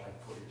fresh life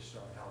for you to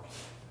start out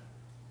with.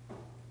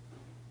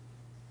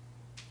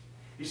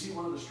 You see,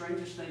 one of the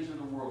strangest things in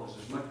the world is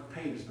as much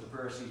pain as the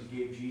Pharisees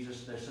gave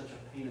Jesus, there's such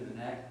a pain in the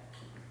neck.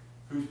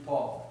 Who's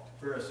Paul?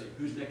 Pharisee.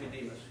 Who's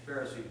Nicodemus?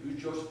 Pharisee.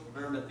 Who's Joseph of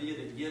Arimathea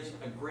that gives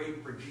a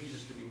grave for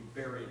Jesus to be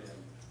buried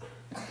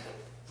in?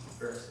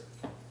 Pharisee.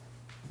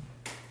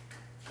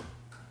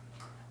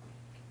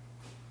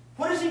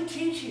 What is he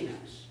teaching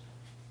us?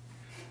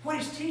 What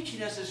he's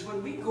teaching us is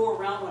when we go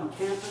around on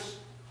campus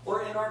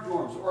or in our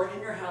dorms or in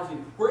your housing,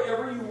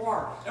 wherever you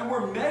are, and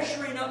we're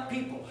measuring up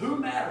people, who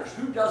matters,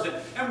 who doesn't,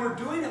 and we're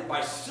doing it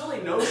by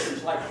silly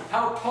notions like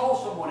how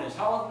tall someone is,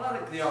 how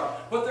athletic they are,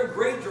 what their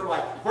grades are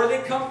like, where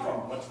they come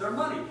from, what's their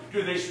money,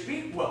 do they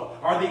speak well,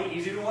 are they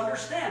easy to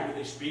understand, do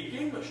they speak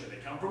English, do they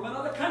come from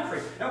another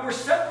country, and we're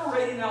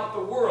separating out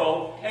the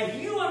world,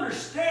 and you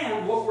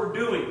understand what we're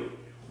doing.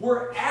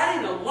 We're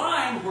adding a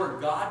line where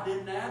God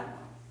didn't add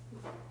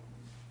one.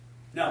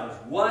 Now,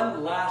 there's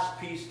one last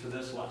piece to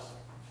this lesson.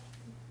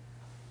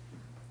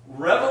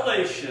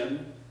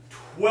 Revelation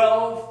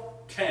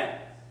 12:10.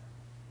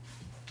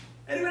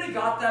 Anybody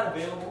got that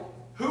available?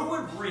 Who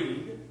would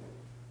read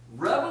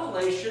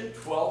Revelation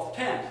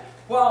 12:10?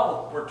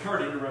 Well, we're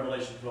turning to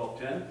Revelation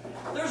 12:10.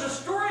 There's a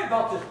story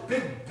about this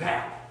big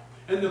battle.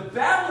 And the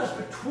battle is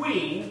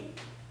between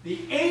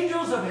the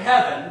angels of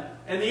heaven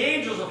and the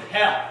angels of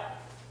hell.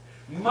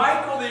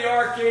 Michael the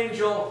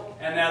archangel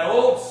and that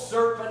old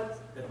serpent,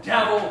 the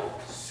devil,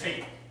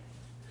 Satan.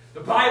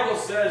 The Bible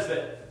says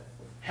that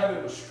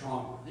heaven was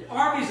stronger. The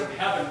armies of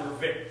heaven were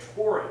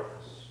victorious.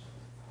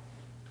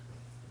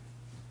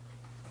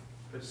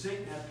 But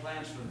Satan had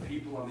plans for the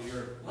people on the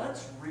earth.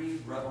 Let's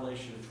read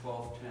Revelation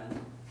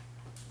 12:10.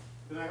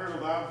 Then I heard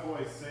a loud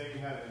voice saying in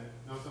heaven,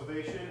 "Now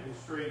salvation and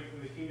strength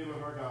in the kingdom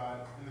of our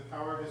God, and the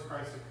power of his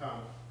Christ have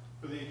come.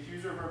 For the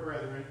accuser of our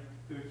brethren,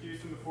 who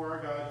accused him before our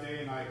God day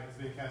and night, has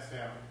been cast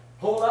down."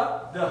 Hold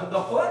up. The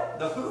what?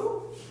 The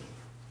who?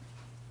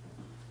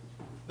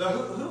 The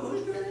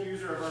who's doing it? The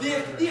accuser of our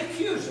brethren. The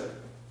accuser.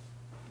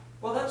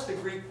 Well, that's the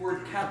Greek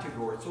word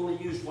category. It's only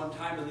used one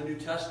time in the New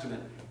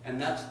Testament,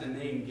 and that's the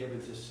name given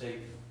to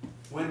Satan.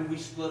 When we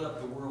split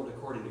up the world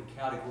according to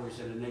categories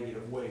in a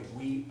negative way,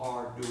 we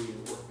are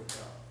doing the work of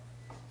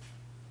God.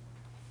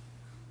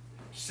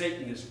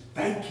 Satan is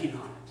banking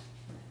on it.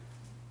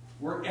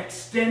 We're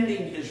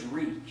extending his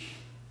reach.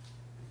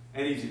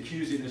 And he's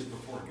accusing us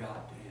before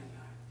God day and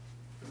night.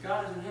 But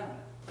God isn't having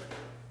it.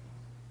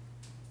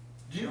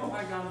 Do you know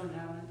why God isn't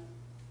having it?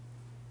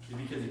 It's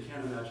because he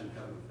can't imagine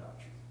heaven without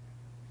you.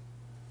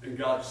 And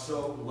God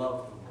so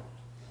loved the world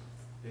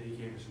that he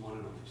gave his one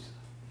and only Son.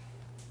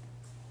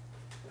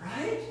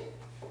 Right?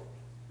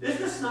 Is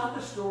this not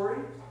the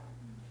story?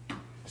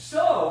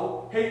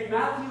 So, hey,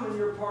 Matthew and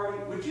your party,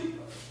 would you,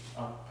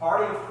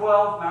 party of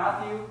 12,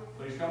 Matthew,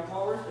 please come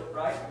forward,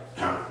 right?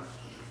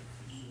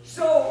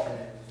 So,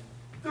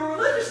 the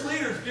religious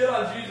leaders get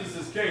on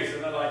Jesus' case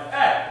and they're like,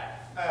 hey,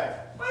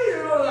 why do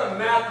you go to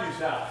Matthew's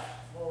house?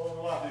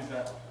 Well, Matthew's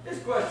house. This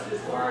question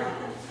is, why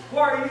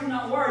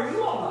are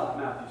you all not at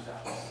Matthew's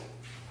house?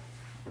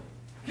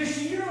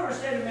 Because you don't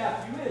understand who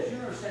Matthew is. You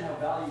don't understand how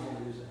valuable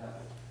it is to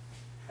heaven.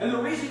 And the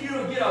reason you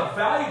don't get how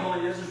valuable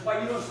it is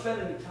why you don't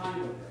spend any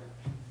time with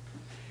her.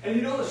 And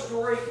you know the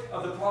story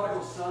of the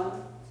prodigal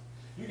son?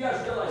 You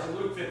guys realize in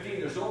Luke 15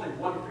 there's only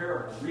one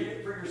parable. Read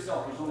it for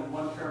yourself. There's only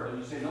one parable.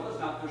 You say, no, there's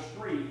not. There's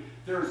three.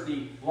 There's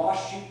the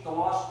lost sheep, the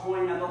lost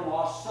coin, and the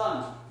lost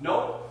sons.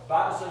 Nope. The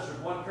Bible says there's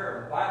one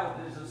parable. The Bible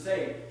doesn't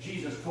say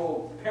Jesus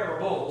told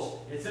parables.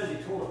 It says he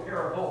told a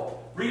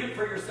parable. Read it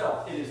for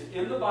yourself. It is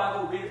in the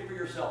Bible. Read it for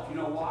yourself. You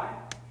know why?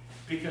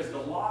 Because the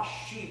lost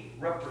sheep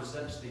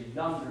represents the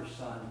younger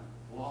son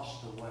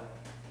lost away.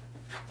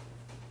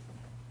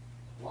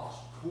 Lost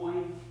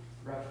coin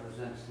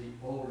represents the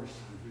older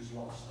son who's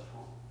lost at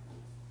home.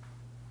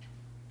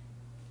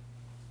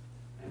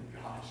 And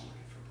God is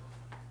looking for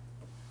both.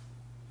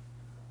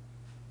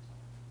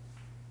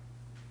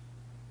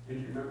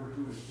 And you remember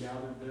who was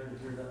gathered there to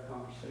hear that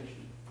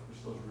conversation? It was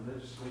those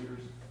religious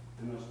leaders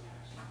and those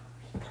tax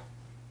collectors.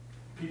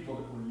 People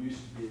that were used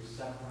to being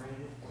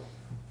separated.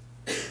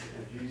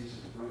 And Jesus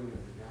is bringing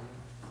them together.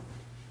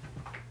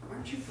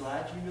 Aren't you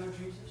glad you know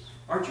Jesus?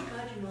 Aren't you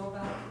glad you know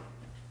about him?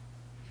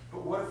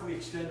 But what if we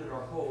extended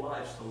our whole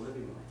lives to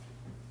living like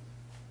him?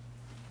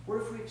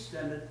 What if we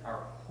extended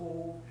our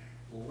whole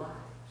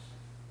lives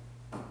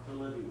to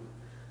living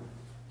like him?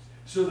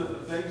 So that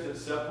the things that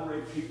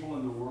separate people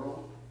in the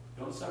world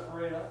don't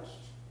separate us.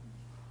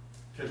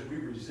 Because we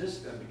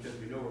resist them because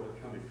we know where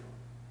they're coming from.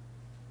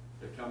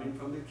 They're coming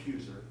from the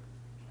accuser,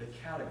 the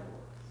category,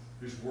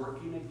 who's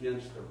working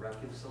against the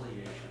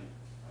reconciliation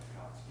of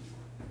God's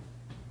people.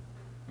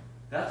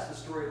 That's the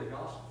story of the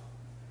gospel.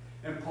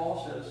 And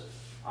Paul says,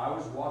 I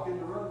was walking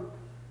the road,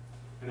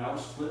 and I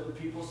was splitting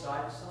people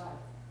side to side.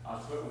 I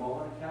was putting them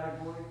all in a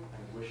category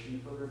and wishing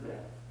for their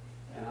death.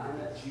 And I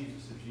met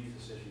Jesus, and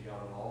Jesus says, you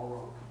got it all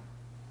wrong.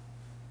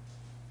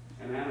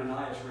 And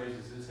Ananias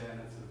raises his hand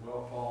and says,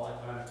 well, Paul, I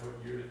kind of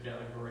put you in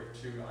category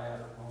 2. I had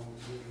a home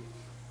too.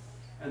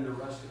 And the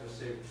rest of us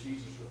say,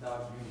 Jesus,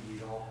 without you,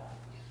 we all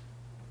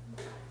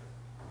have.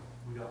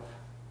 We don't have.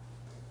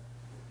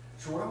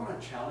 So what I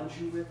want to challenge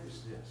you with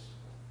is this.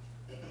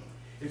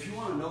 If you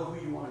want to know who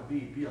you want to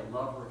be a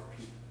lover of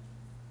people.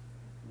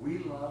 We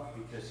love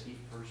because he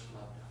first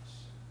loved us.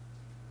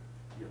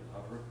 Be a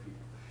lover of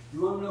people. You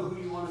want to know who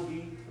you want to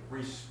be?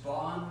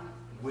 Respond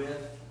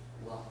with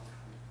love.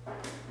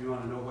 You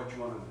want to know what you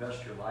want to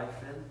invest your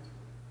life in?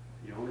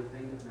 The only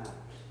thing that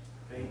matters.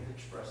 Faith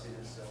expressing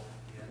itself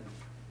in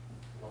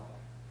love.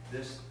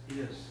 This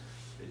is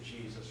the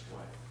Jesus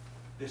way.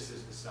 This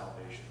is the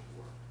salvation of the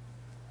world.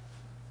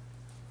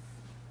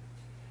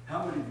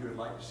 How many of you would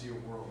like to see a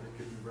world that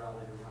could be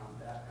rallied around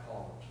that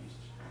call of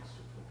Jesus Christ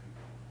to put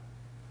people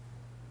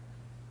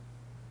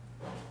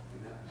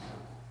in? That be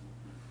something?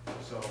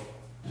 So,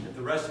 if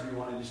the rest of you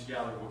want to just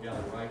gather, we'll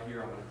gather right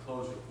here. I'm going to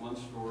close with one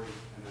story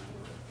and then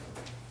we'll.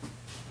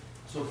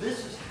 So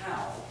this is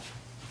how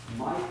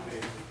my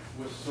faith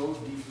was so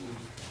deeply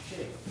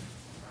shaped.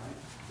 Right?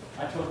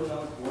 I told you I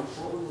was born in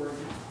Portland,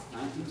 Oregon,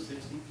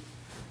 1960,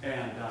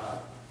 and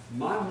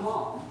my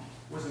mom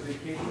was a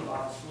vacation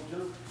Bible school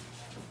junkie.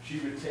 She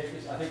would take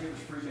us, I think it was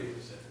free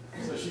babysitter.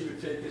 So she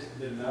would take us,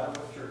 didn't matter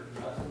what church,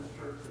 Methodist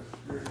church,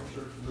 Presbyterian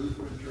church,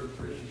 Lutheran church,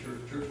 Christian church,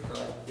 Church of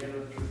Christ,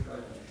 Canada Church of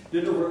Christ.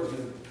 Didn't know where it was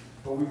going to be,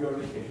 but we go to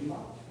vacation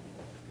Bible.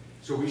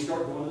 So we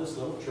start going to this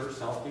little church,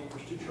 Southgate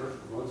Christian Church,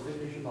 runs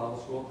Vacation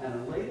Bible School, and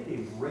a lady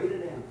named Rita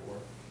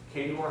Danforth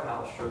came to our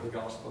house, shared the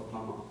gospel with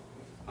my mom.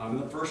 I'm in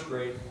the first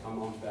grade, my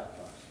mom's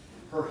baptized.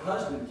 Her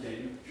husband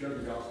came, shared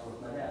the gospel with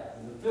my dad.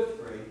 In the 5th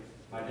grade,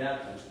 my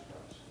dad comes to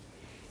Christ.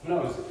 When I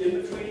was in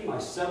between my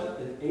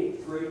 7th and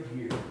 8th grade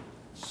year,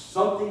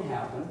 something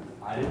happened.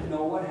 I didn't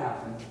know what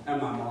happened,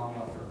 and my mom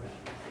left her family.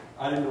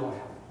 I didn't know what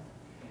happened.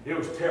 It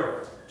was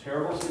terrible.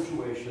 Terrible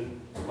situation,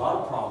 a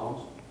lot of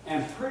problems,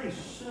 and pretty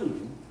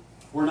soon,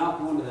 we're not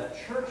going to that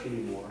church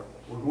anymore.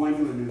 We're going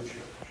to a new church.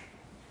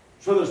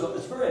 So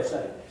it's very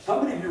upsetting. How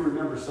many of you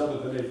remember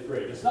 7th and 8th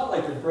grade? It's not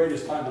like the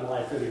greatest time in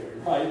life anyway,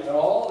 right? But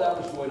all that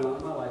was going on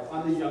in my life.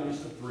 I'm the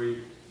youngest of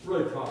 3.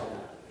 Really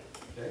problematic.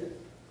 Okay?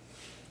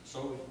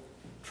 So we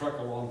truck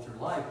along through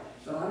life,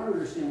 but I don't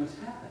understand what's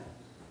happening.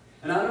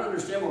 And I don't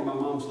understand why my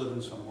mom's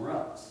living somewhere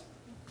else.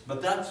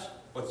 But that's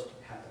what's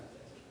happened.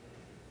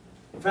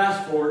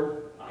 Fast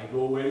forward, I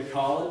go away to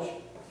college.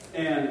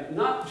 And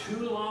not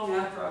too long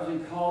after I was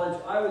in college,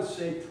 I would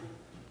say,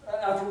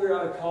 after we were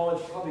out of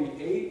college, probably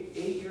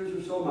 8 years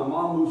or so, my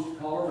mom moves to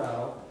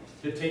Colorado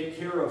to take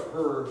care of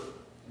her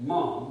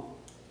mom,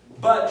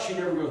 but she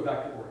never goes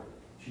back to Oregon.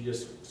 She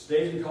just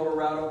stays in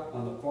Colorado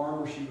on the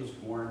farm where she was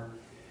born.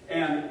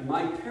 And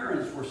my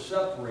parents were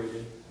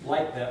separated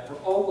like that for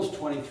almost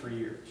 23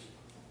 years.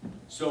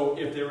 So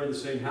if they were in the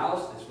same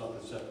house, they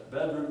slept in separate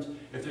bedrooms.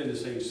 If they're in the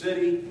same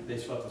city, they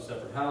slept in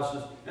separate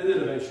houses, and then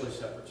eventually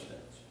separate states.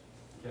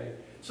 Okay,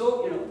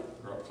 so,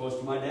 grew up close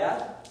to my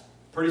dad.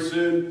 Pretty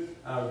soon,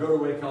 go to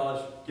away to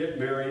college, get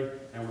married,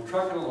 and we're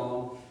trucking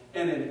along.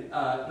 And in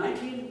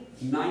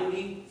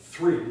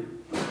 1993,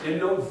 in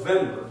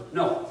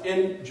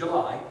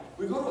July,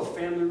 we go to a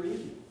family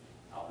reunion.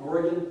 Out in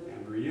Oregon,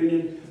 family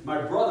reunion.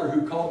 My brother,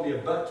 who called me a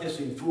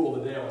butt-kissing fool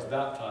the day I was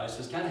baptized,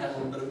 has kind of had a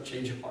little bit of a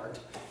change of heart.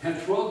 And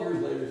 12 years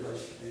later, he's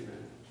like, hey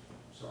man,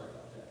 sorry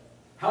about that.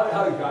 How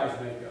do guys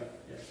make up?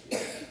 Yeah.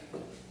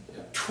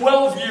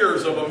 12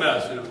 years of a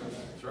mess,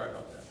 Sorry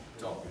about that.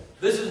 It's all good.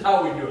 This is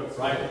how we do it,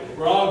 right?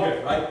 We're all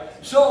good, right?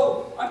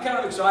 So I'm kind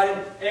of excited,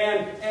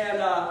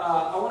 and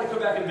I want to come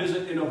back and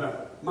visit in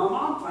November. My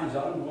mom finds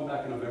out I'm going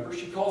back in November.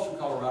 She calls from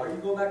Colorado. Are you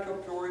going back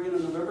up to Oregon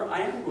in November?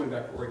 I am going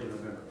back to Oregon in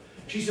November.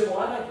 She said, well,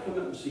 I'd like to come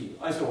up and see you.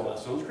 I said, well, that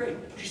sounds great.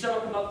 She said, I'll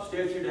come up,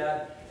 stay with your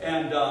dad,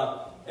 and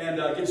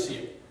get to see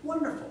you.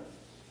 Wonderful.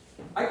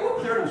 I go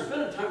up there and I'm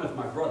spending time with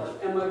my brother,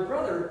 and my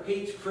brother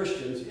hates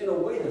Christians in a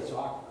way that's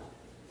awkward.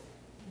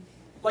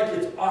 Like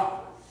it's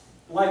awkward.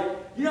 Like,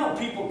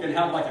 people can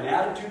have like an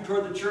attitude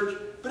toward the church,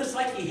 but it's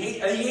like he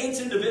hates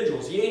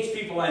individuals. He hates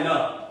people I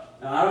know.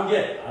 And I don't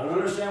get it. I don't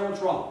understand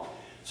what's wrong.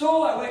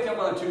 So I wake up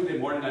on a Tuesday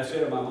morning and I say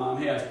to my mom,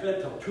 hey, I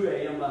spent till 2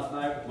 a.m. last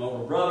night with my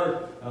older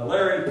brother,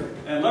 Larry,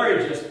 and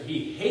Larry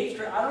he hates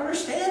her. I don't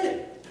understand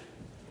it.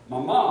 My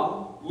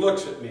mom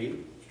looks at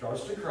me,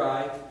 starts to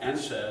cry, and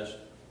says,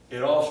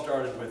 it all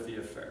started with the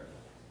affair.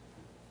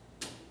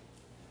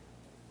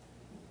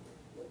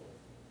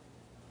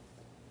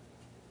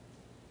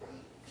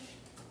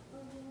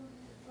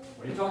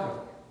 What are you talking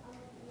about?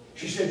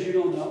 She said, you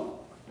don't know?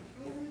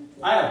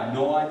 I have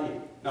no idea.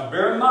 Now,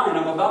 bear in mind,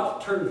 I'm about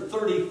to turn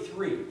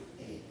 33.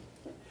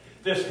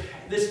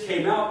 This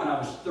came out when I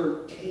was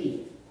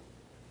 13.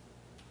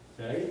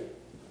 Okay?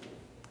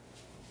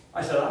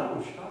 I said, I don't know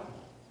what you're talking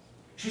about.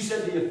 She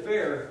said, the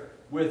affair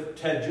with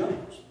Ted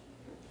Jones.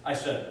 I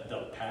said,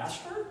 the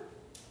pastor?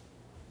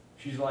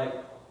 She's like,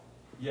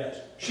 yes.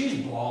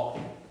 She's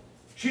bawling.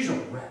 She's a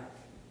wreck.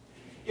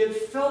 It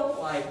felt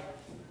like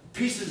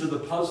pieces of the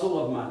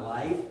puzzle of my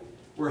life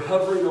were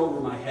hovering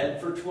over my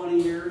head for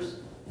 20 years,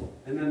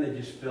 and then they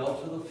just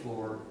fell to the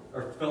floor,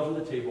 or fell to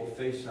the table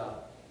face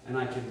up, and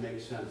I could make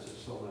sense of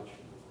so much more.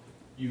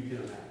 You can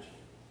imagine.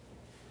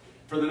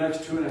 For the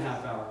next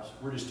 2.5 hours,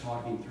 we're just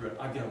talking through it.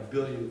 I've got a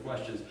billion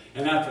questions,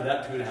 and after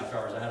that 2.5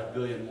 hours, I had a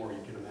billion more,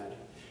 you can imagine.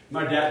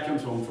 My dad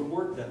comes home from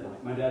work that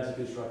night. My dad's a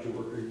construction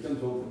worker. He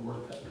comes home from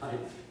work that night.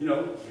 You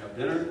know, we have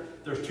dinner.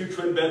 There's 2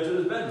 twin beds in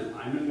his bedroom.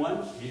 I'm in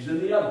one. He's in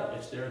the other.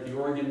 It's there at the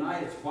Oregon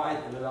night. It's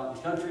quiet. They live out in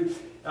the country.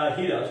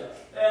 He does.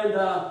 And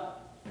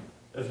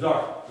it's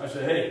dark. I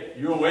said, hey,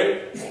 you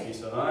awake? He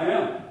said, I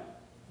am.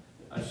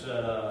 I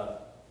said,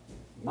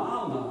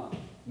 Mom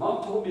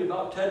told me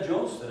about Ted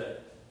Jones today.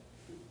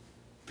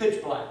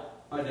 Pitch black.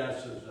 My dad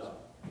says,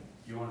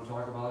 you want to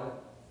talk about it?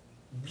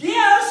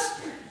 Yes!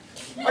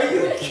 Are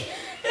you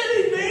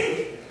kidding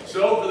me?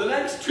 So for the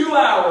next 2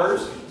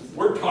 hours,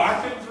 we're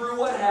talking through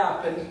what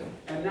happened,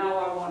 and now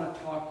I want to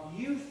talk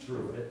you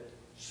through it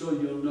so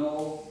you'll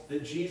know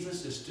that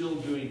Jesus is still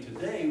doing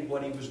today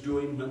what he was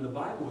doing when the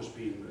Bible was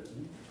being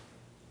written.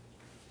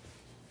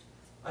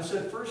 I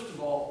said, first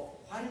of all,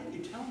 why didn't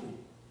you tell me?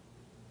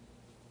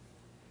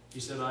 He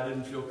said, I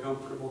didn't feel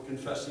comfortable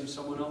confessing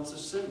someone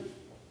else's sin.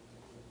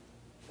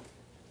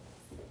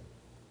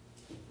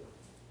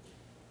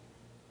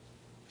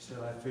 He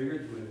said, I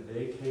figured when the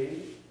day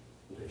came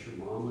that your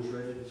mom was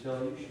ready to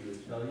tell you, she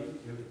would tell you,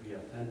 it would be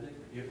authentic,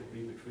 it would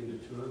be between the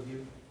two of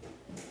you,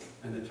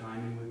 and the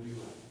timing would be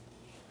right.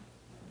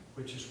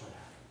 Which is what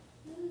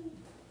happened.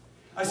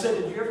 I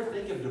said, did you ever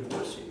think of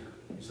divorcing her?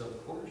 He said,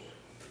 of course.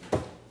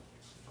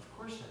 Of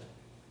course I did.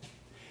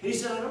 And he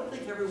said, I don't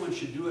think everyone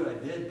should do what I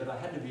did, but I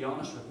had to be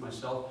honest with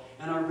myself,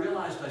 and I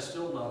realized I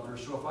still loved her,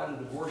 so if I'd have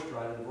divorced her,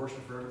 I'd have divorced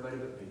her for everybody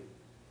but me.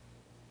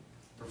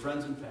 For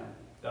friends and family.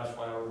 That's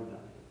why I would have done it.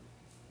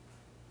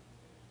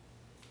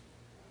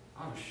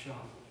 I was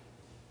shocked.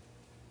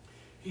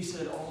 He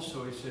said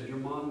also, your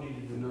mom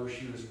needed to know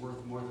she was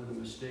worth more than the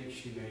mistakes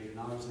she made, and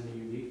I was in a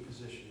unique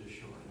position to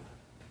show her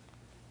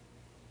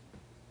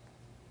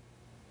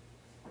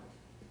that.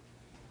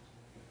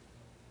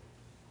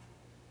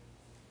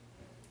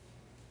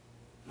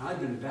 And I'd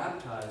been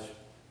baptized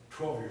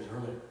 12 years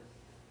earlier,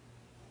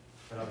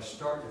 but I was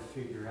starting to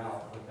figure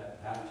out what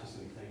that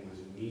baptism thing was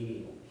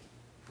meaning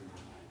for my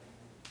life.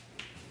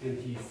 And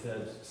he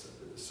said,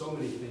 so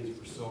many things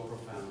were so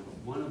profound, but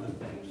one of the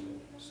things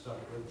that stuck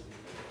with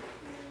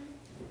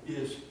me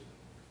is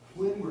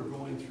when we're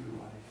going through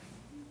life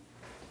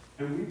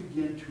and we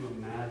begin to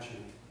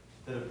imagine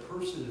that a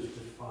person is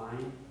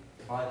defined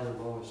by their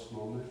lowest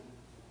moment,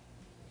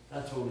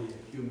 that's only a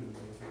human way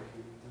of looking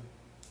at them.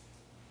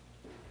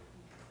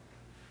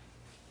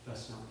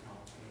 That's not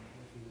God's way of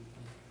looking at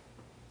them.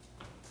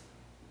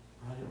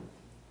 Right?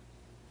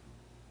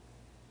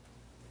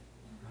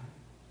 Right?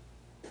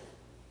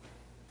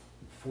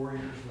 4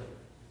 years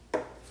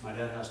later, my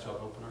dad has to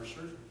have open heart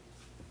surgery.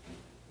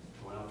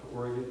 I went out to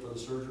Oregon for the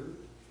surgery.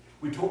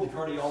 We told the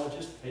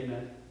cardiologist, hey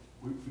man,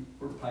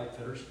 we're pipe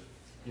fitters.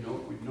 You know,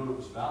 we'd known it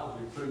was valid.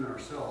 We put it in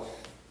ourselves.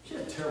 She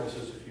had a terrible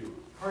sense of humor.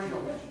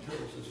 Cardiologist,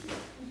 terrible sense of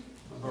humor.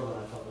 My brother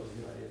and I thought that was a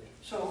good idea.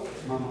 So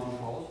my mom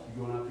calls,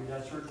 you going out for your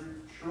dad's surgery?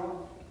 Sure.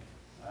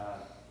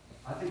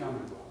 I think I'm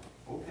going to go out.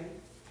 Okay.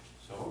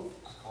 So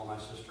I call my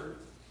sister.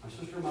 My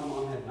sister and my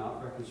mom had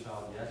not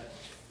reconciled yet.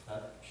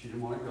 She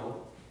didn't want to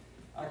go.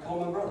 I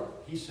called my brother.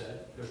 He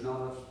said, there's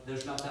not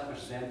that much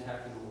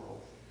Zantac in the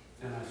world.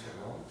 And I said,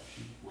 well,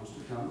 she wants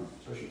to come,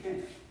 so she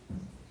came.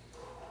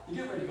 You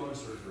get ready to go to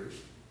surgery.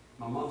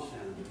 My mom's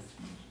standing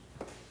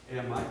there.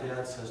 And my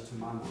dad says to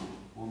my mom,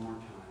 one more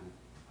time,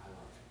 I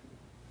love you.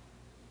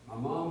 My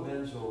mom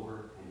bends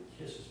over and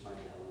kisses my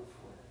dad on the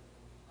forehead.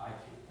 I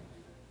can't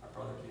believe it. My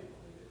brother can't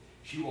believe it.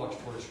 She walks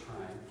towards us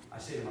crying. I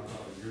say to my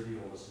brother, you're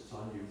the oldest, it's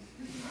on you.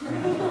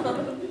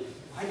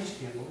 I just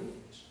can't believe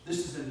this.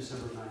 This is in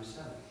December of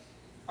 97.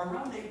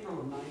 Around April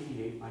of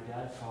 98, my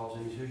dad calls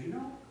and he says, you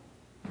know,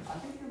 I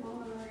think your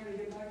mom and I are going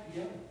to get back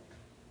together.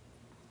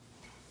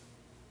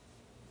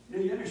 Now,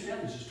 you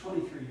understand this is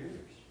 23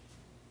 years.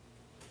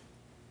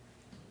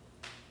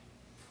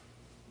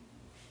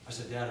 I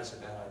said, Dad, it's a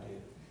bad idea.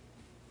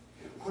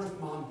 What if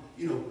Mom,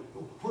 you know,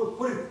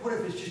 what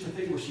if it's just a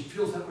thing where she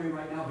feels that way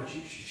right now, but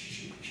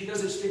she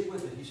doesn't stick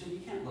with it? He said, you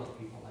can't love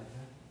people like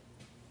that.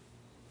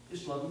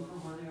 Just love them for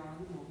where they are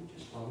in the moment.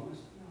 Just love them as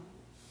they are.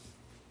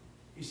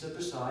 He said,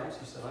 besides,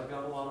 I've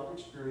got a lot of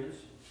experience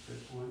at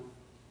this point.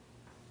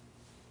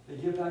 They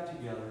get back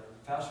together.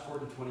 Fast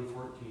forward to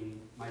 2014.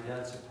 My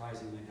dad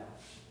surprisingly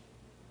dies.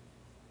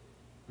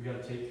 We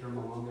got to take care of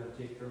my mom. Got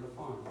to take care of the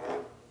farm.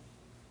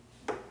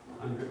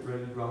 I'm getting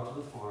ready to go out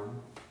to the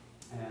farm,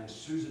 and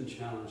Susan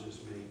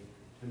challenges me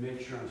to make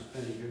sure I'm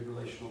spending good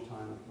relational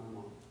time with my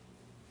mom.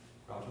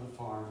 Go out to the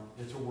farm.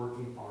 It's a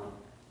working farm.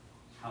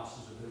 House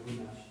is a bit of a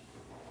mess.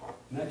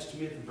 Next to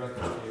me at the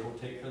breakfast table,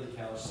 take care of the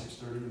cows,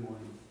 6:30 in the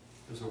morning.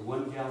 There's a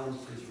 1-gallon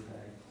freezer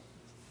bag.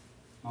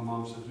 My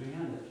mom says, we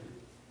hand that to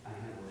you. I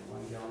hand her a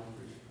 1-gallon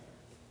freezer bag.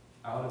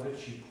 Out of it,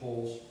 she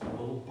pulls a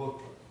little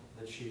booklet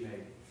that she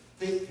made.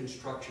 Thick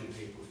construction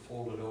paper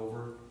folded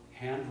over,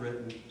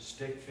 handwritten,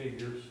 stick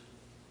figures.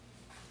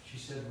 She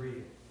said, read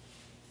it.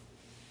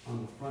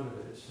 On the front of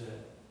it, it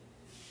said,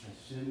 I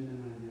sinned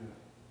and I knew it.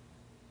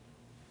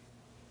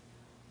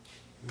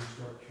 We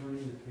start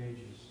turning the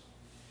pages,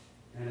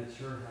 and it's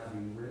her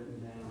having written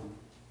down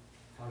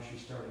how she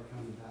started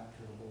coming back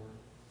to the Lord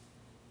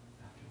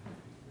after her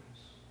fingers.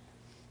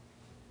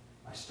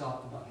 I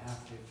stopped about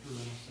halfway through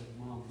and I said,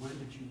 Mom, when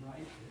did you write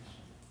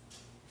this?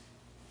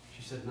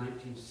 She said,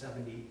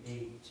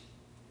 1978.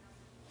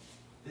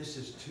 This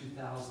is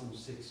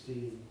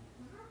 2016.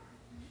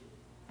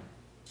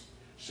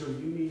 So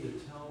you mean to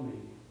tell me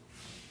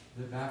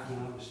that back when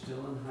I was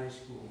still in high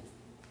school,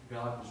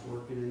 God was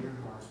working in your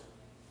heart,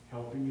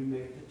 helping you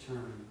make the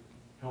turn,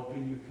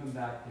 helping you come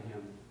back to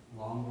Him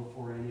long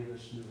before any of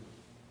us knew it?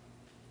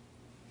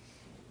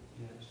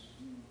 Yes.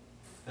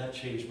 That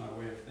changed my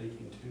way of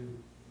thinking too.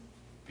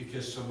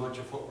 Because so much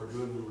of what we're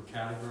doing when we're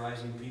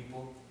categorizing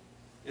people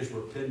is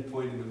we're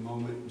pinpointing the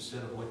moment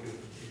instead of looking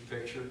at the big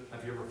picture.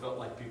 Have you ever felt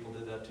like people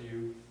did that to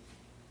you?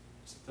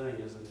 It's the thing,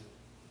 isn't it?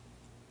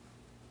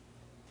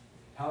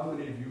 How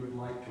many of you would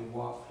like to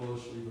walk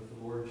closely with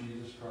the Lord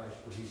Jesus Christ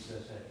where He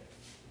says, hey,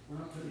 we're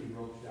not putting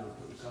ropes down,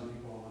 putting some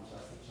people on one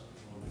side, putting some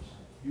people on the other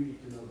side. You need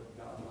to know that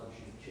God loves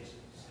you just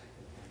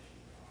exactly as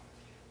you are.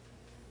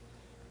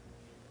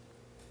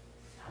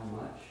 How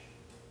much?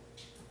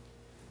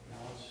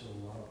 God so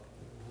loved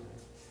the world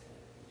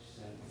that He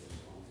sent His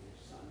only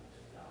Son to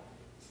die.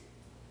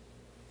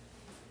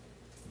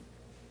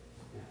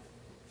 Now,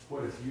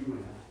 what if you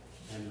went out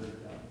and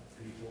lived up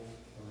people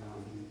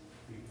around you,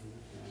 people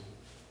in the family,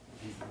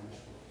 people in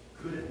this world?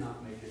 Could it not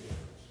make a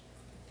difference?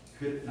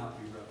 Could it not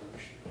be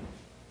revolutionary?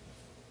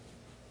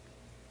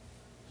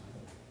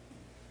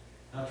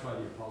 That's why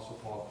the Apostle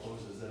Paul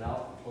closes it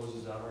out and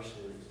closes out our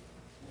series.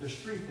 There's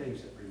three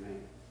things that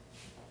remain.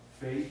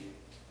 Faith,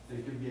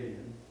 think of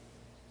Gideon.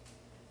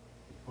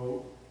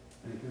 Hope,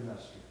 think of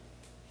Esther.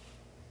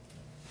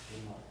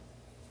 And life.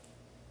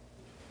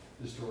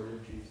 The story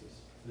of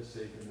Jesus, the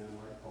sacred man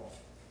like Paul,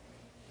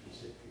 and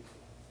save people.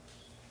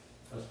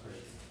 Let's pray.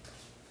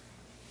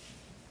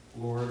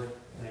 Lord,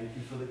 thank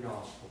you for the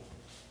gospel.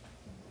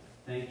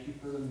 Thank you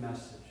for the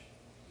message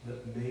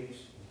that makes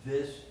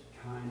this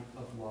kind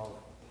of love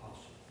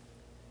possible.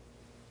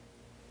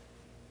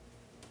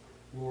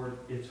 Lord,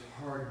 it's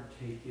hard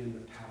to take in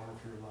the power of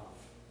your love.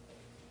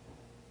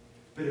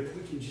 But if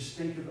we can just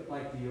think of it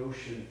like the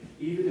ocean,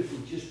 even if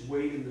we just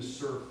wade in the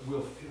surf,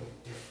 we'll feel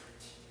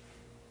different.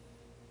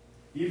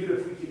 Even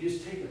if we can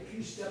just take a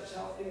few steps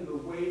out into the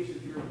waves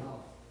of your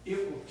love,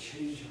 it will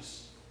change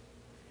us.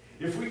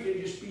 If we can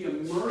just be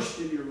immersed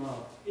in your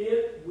love,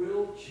 it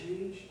will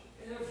change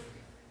everything.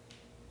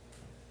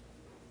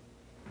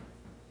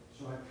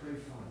 So I pray,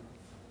 Father,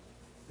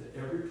 that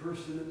every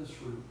person in this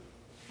room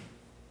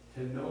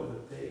can know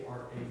that they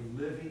are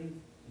a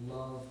living,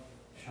 loved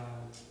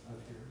child of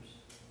yours.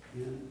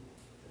 In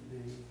the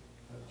name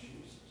of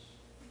Jesus.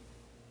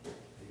 Amen.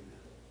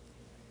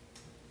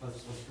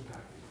 Let's go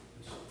back.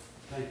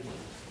 Thank you.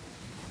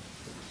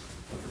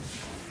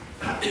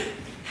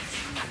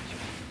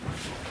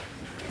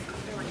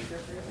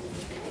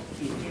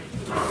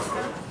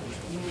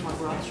 You need my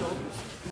broad shoulders.